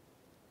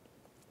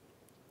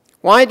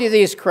 Why do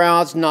these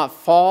crowds not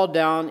fall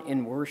down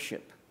in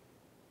worship?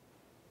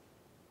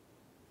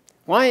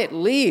 Why at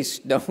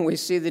least don't we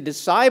see the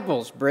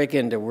disciples break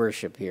into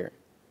worship here?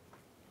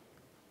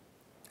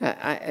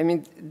 I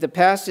mean, the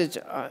passage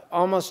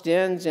almost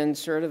ends in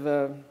sort of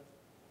a,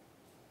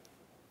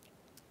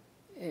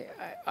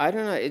 I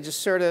don't know, it just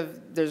sort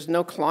of, there's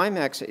no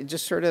climax. It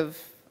just sort of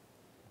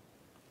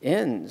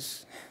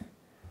ends.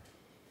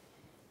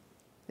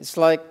 It's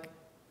like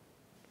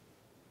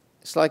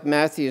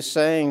Matthew is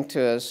saying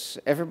to us,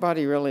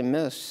 everybody really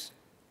missed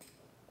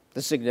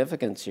the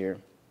significance here.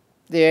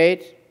 They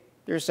ate,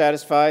 they were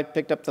satisfied,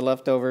 picked up the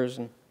leftovers,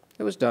 and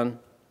it was done.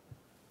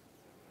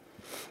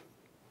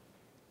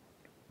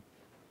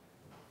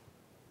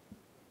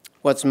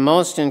 What's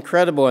most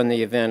incredible in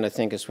the event, I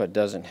think, is what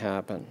doesn't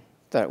happen.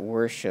 That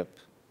worship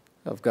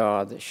of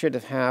God that should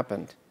have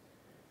happened.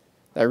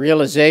 That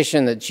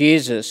realization that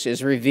Jesus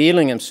is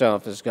revealing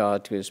himself as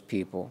God to his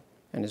people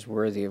and is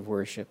worthy of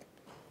worship.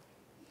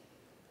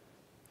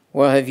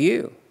 Well, have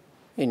you,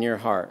 in your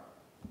heart,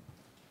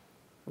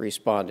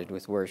 responded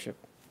with worship?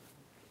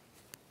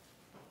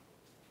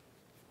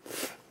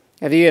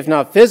 Have you, if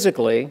not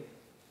physically,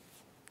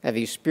 have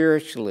you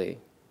spiritually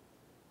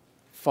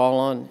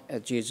fallen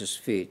at Jesus'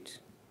 feet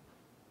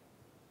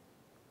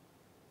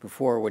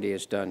before what he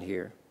has done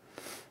here?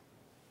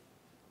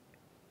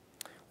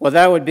 Well,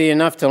 that would be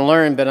enough to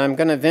learn, but I'm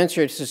going to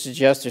venture to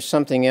suggest there's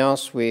something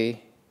else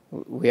we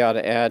ought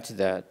to add to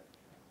that.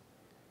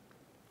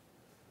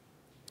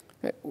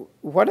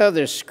 What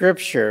other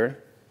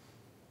scripture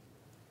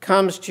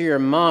comes to your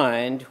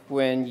mind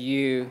when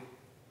you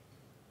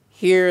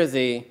hear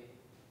the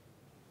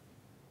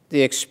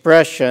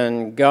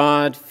expression,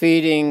 God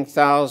feeding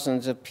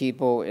thousands of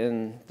people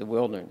in the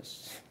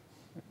wilderness?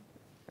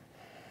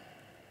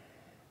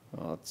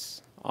 Well,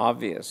 it's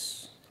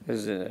obvious,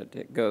 isn't it?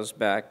 It goes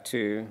back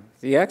to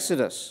the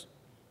Exodus.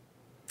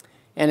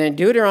 And in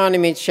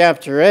Deuteronomy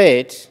chapter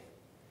 8,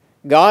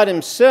 God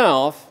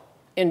himself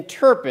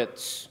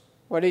interprets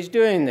what he's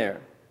doing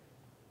there.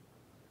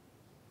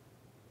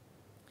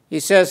 He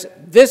says,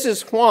 this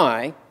is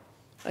why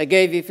I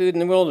gave you food in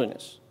the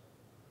wilderness.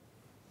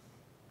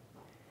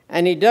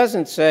 And he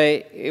doesn't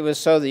say it was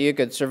so that you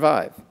could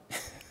survive.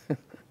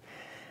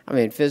 I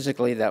mean,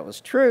 physically that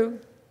was true.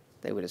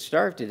 They would have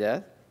starved to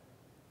death.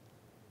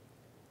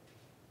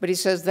 But he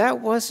says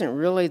that wasn't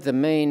really the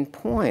main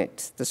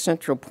point, the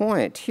central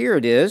point. Here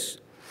it is.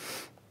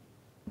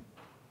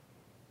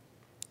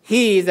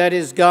 He, that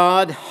is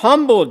God,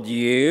 humbled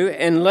you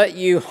and let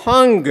you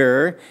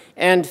hunger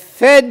and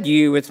fed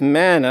you with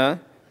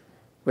manna,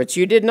 which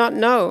you did not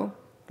know,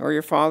 nor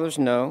your fathers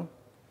know,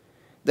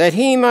 that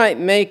he might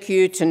make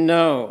you to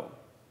know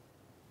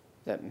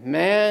that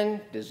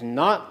man does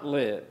not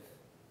live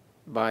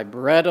by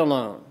bread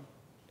alone,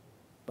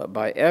 but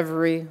by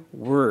every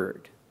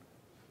word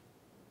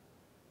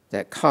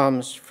that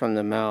comes from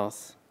the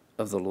mouth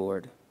of the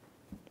Lord.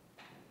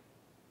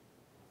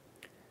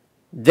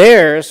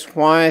 There's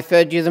why I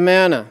fed you the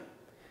manna.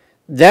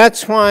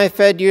 That's why I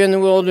fed you in the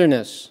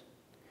wilderness.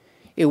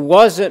 It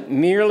wasn't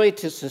merely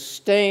to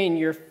sustain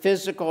your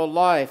physical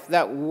life.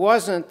 That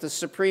wasn't the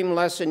supreme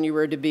lesson you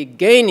were to be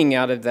gaining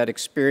out of that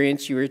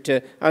experience. You were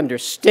to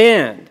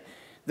understand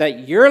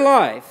that your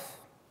life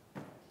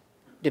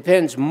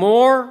depends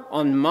more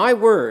on my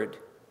word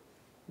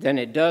than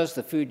it does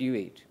the food you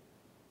eat.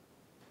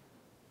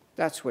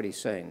 That's what he's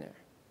saying there.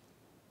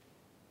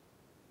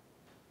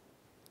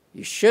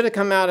 You should have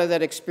come out of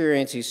that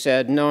experience, he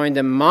said, knowing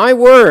that my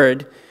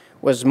word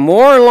was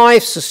more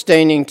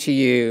life-sustaining to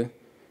you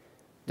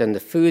than the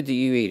food that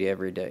you eat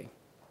every day.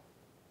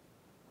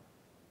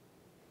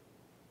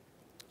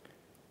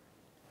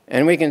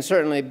 And we can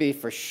certainly be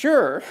for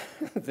sure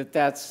that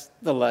that's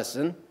the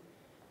lesson,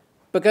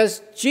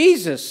 because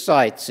Jesus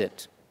cites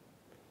it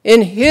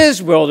in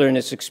his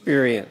wilderness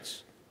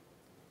experience.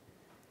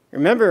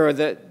 Remember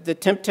the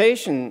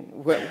temptation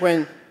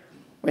when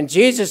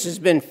Jesus has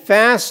been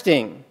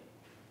fasting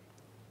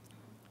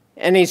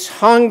and he's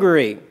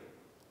hungry,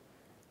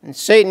 and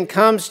Satan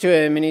comes to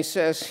him and he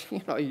says,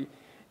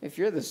 if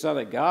you're the Son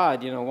of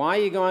God, why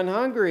are you going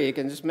hungry? You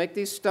can just make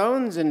these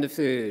stones into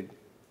food.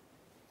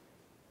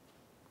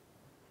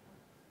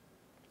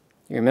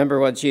 You remember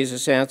what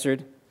Jesus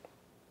answered?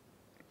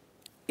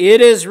 It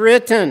is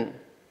written.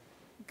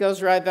 It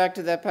goes right back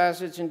to that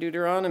passage in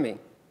Deuteronomy.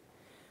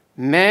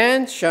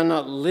 Man shall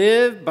not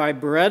live by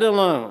bread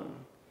alone,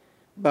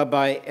 but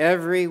by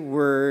every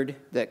word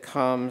that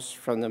comes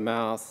from the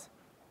mouth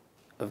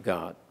of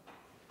God.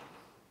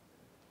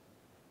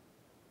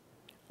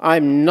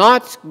 I'm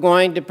not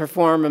going to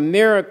perform a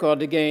miracle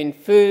to gain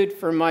food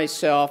for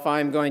myself.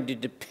 I'm going to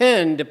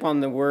depend upon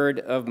the word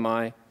of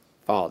my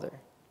Father.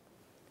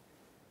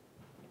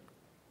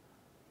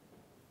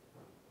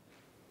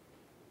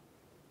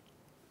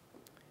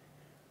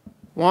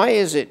 Why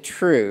is it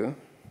true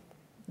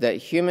that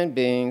human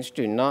beings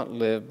do not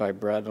live by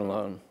bread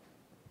alone?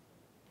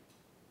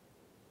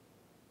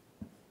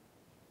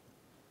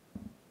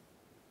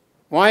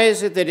 Why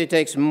is it that it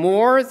takes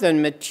more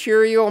than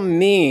material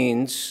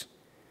means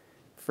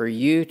for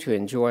you to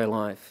enjoy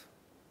life?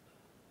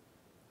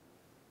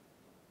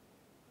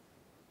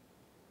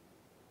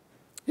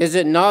 Is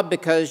it not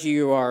because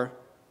you are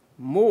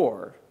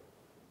more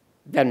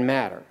than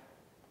matter?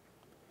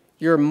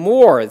 You're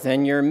more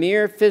than your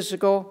mere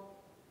physical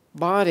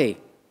body.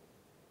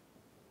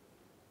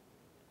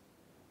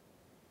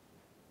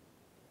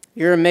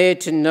 You're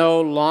made to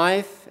know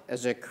life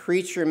as a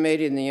creature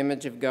made in the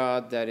image of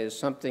God that is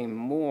something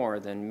more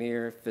than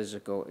mere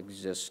physical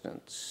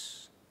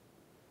existence.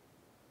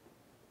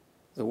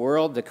 The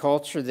world, the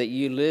culture that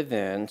you live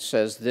in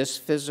says this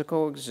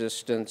physical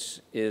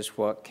existence is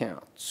what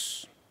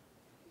counts.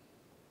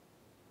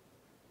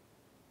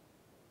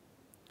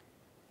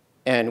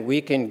 And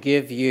we can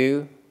give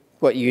you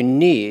what you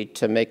need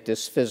to make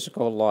this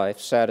physical life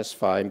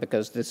satisfying,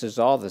 because this is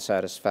all the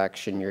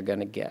satisfaction you're going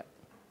to get.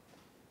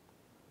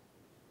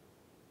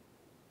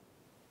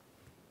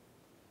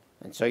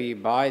 And so you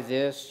buy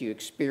this, you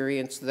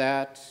experience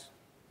that,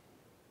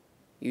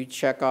 you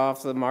check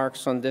off the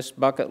marks on this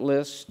bucket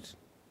list,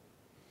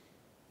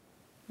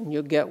 and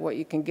you'll get what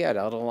you can get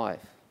out of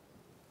life.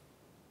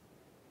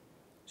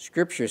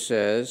 Scripture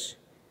says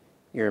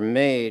you're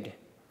made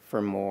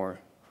for more.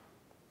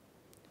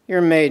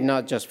 You're made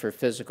not just for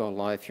physical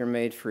life, you're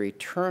made for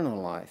eternal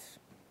life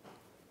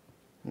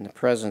in the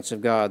presence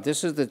of God.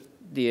 This is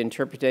the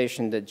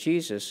interpretation that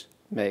Jesus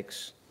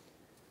makes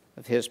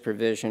of his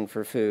provision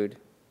for food.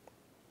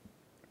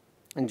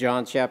 In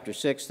John chapter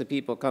 6, the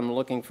people come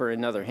looking for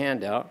another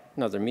handout,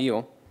 another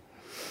meal.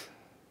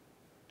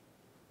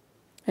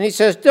 And he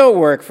says, don't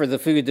work for the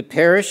food that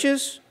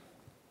perishes.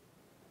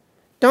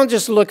 Don't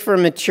just look for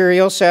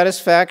material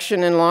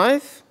satisfaction in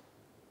life.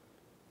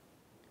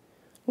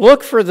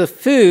 Look for the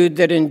food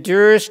that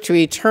endures to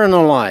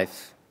eternal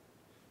life.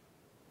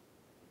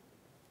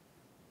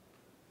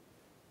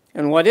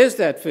 And what is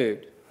that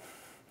food?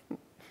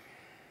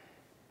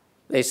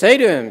 They say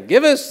to him,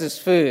 give us this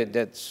food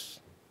that's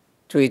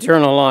to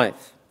eternal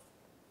life.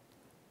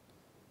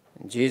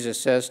 And Jesus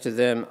says to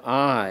them,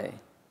 I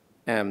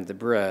am the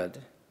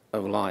bread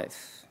of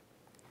life.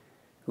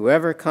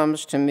 Whoever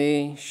comes to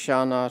me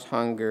shall not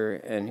hunger,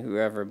 and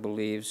whoever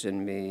believes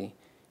in me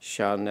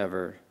shall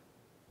never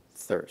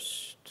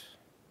thirst.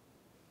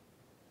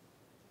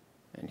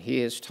 And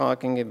he is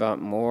talking about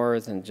more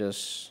than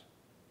just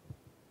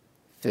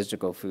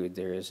physical food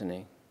there, isn't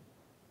he?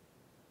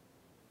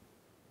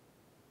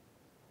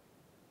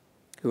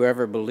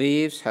 Whoever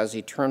believes has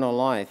eternal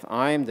life.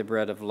 I am the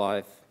bread of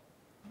life.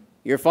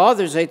 Your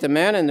fathers ate the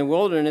manna in the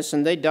wilderness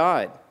and they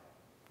died.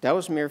 That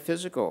was mere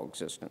physical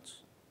existence.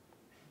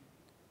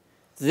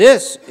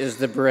 This is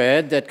the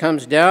bread that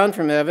comes down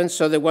from heaven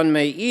so that one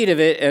may eat of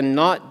it and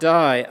not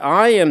die.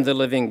 I am the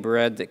living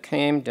bread that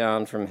came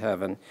down from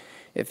heaven.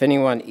 If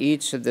anyone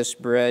eats of this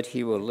bread,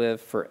 he will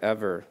live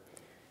forever.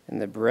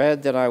 And the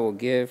bread that I will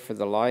give for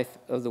the life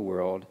of the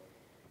world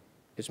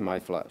is my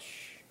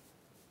flesh.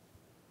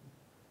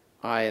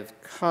 I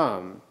have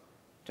come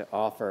to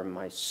offer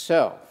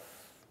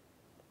myself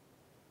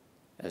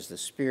as the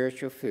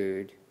spiritual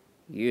food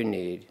you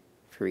need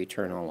for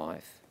eternal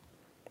life.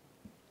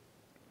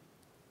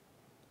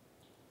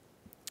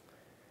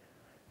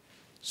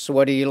 So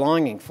what are you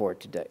longing for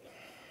today?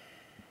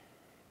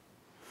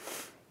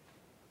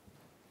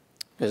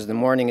 As the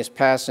morning is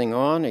passing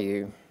on, are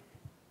you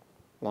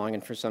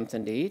longing for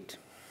something to eat?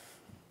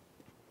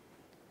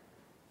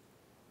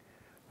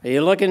 Are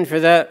you looking for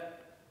that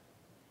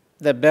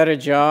better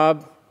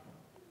job?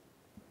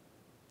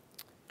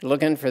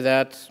 Looking for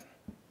that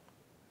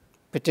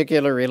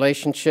particular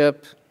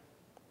relationship,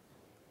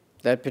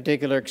 that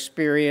particular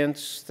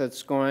experience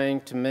that's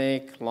going to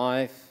make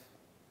life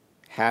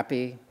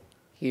happy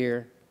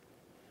here?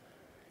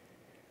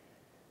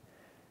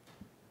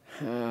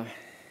 I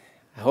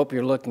hope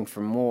you're looking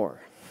for more.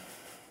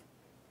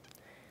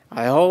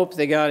 I hope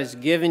that God has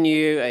given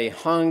you a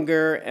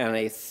hunger and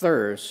a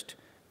thirst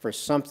for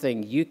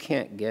something you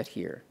can't get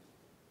here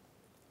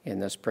in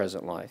this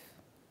present life,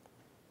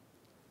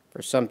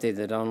 for something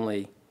that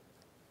only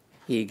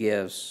He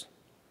gives.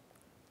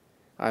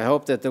 I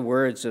hope that the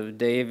words of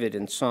David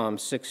in Psalm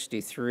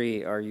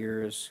 63 are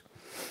yours.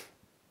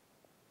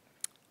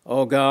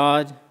 O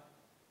God,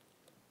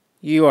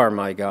 you are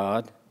my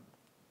God.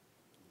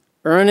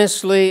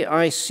 Earnestly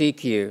I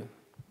seek you.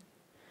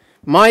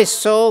 My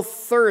soul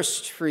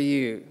thirsts for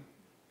you.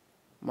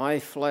 My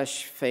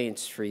flesh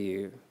faints for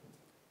you,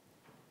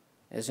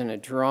 as in a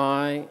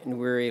dry and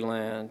weary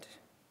land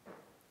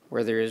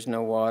where there is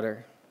no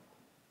water.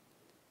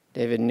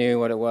 David knew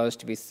what it was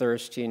to be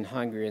thirsty and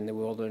hungry in the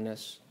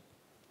wilderness.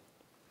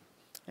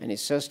 And he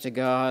says to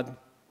God,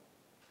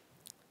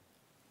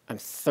 I'm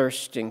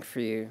thirsting for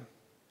you.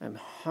 I'm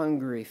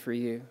hungry for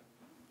you.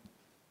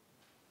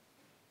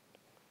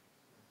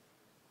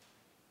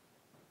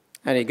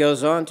 And he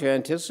goes on to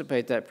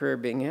anticipate that prayer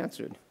being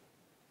answered.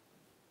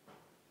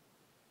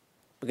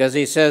 Because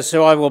he says,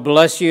 so I will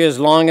bless you as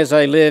long as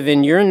I live.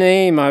 In your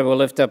name I will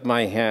lift up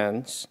my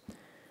hands.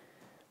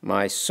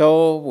 My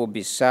soul will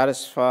be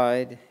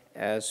satisfied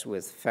as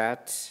with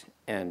fat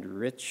and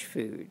rich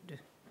food.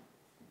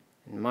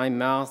 And my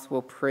mouth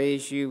will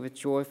praise you with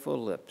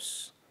joyful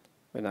lips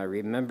when I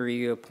remember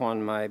you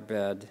upon my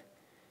bed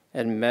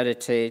and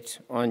meditate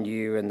on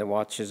you in the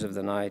watches of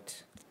the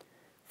night.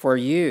 For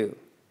you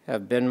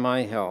have been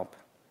my help,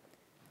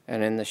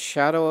 and in the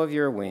shadow of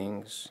your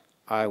wings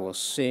I will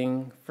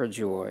sing for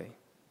joy.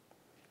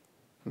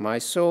 My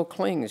soul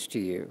clings to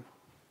you.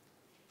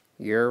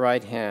 Your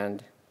right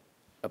hand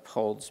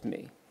upholds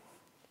me.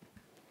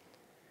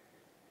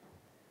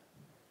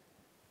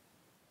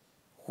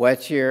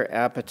 Whet your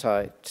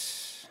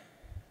appetite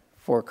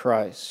for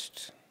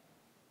Christ.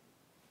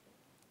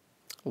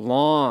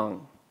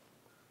 Long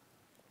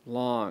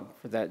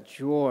for that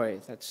joy,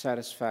 that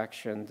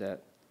satisfaction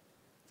that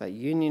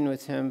union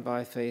with Him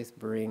by faith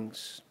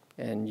brings,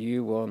 and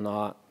you will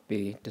not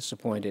be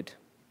disappointed.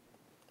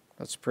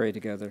 Let's pray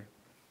together.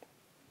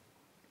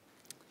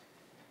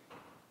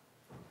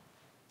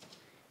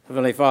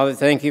 Heavenly Father,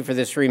 thank you for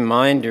this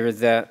reminder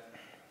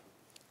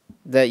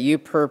that you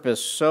purpose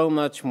so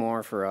much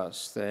more for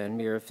us than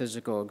mere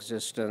physical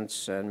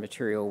existence and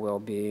material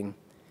well-being.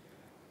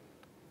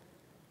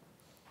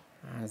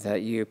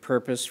 That you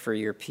purpose for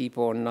your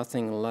people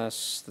nothing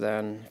less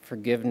than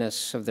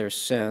forgiveness of their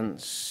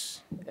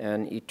sins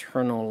and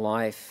eternal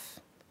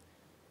life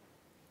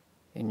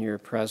in your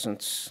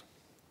presence.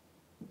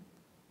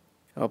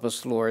 Help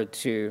us, Lord,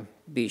 to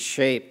be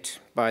shaped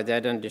by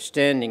that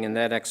understanding and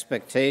that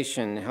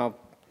expectation. Help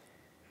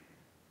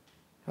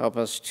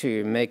us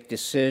to make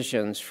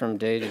decisions from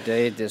day to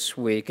day this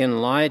week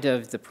in light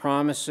of the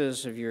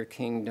promises of your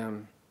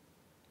kingdom.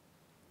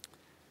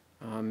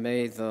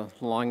 May the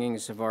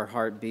longings of our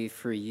heart be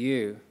for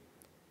you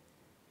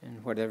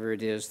and whatever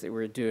it is that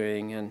we're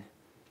doing.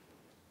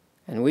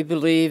 And we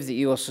believe that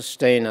you will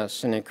sustain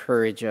us and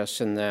encourage us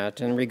in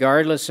that. And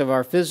regardless of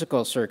our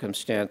physical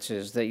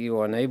circumstances, that you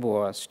will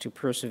enable us to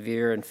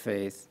persevere in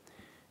faith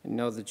and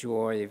know the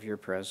joy of your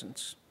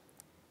presence.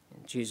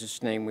 In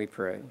Jesus' name we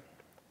pray.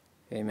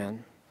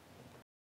 Amen.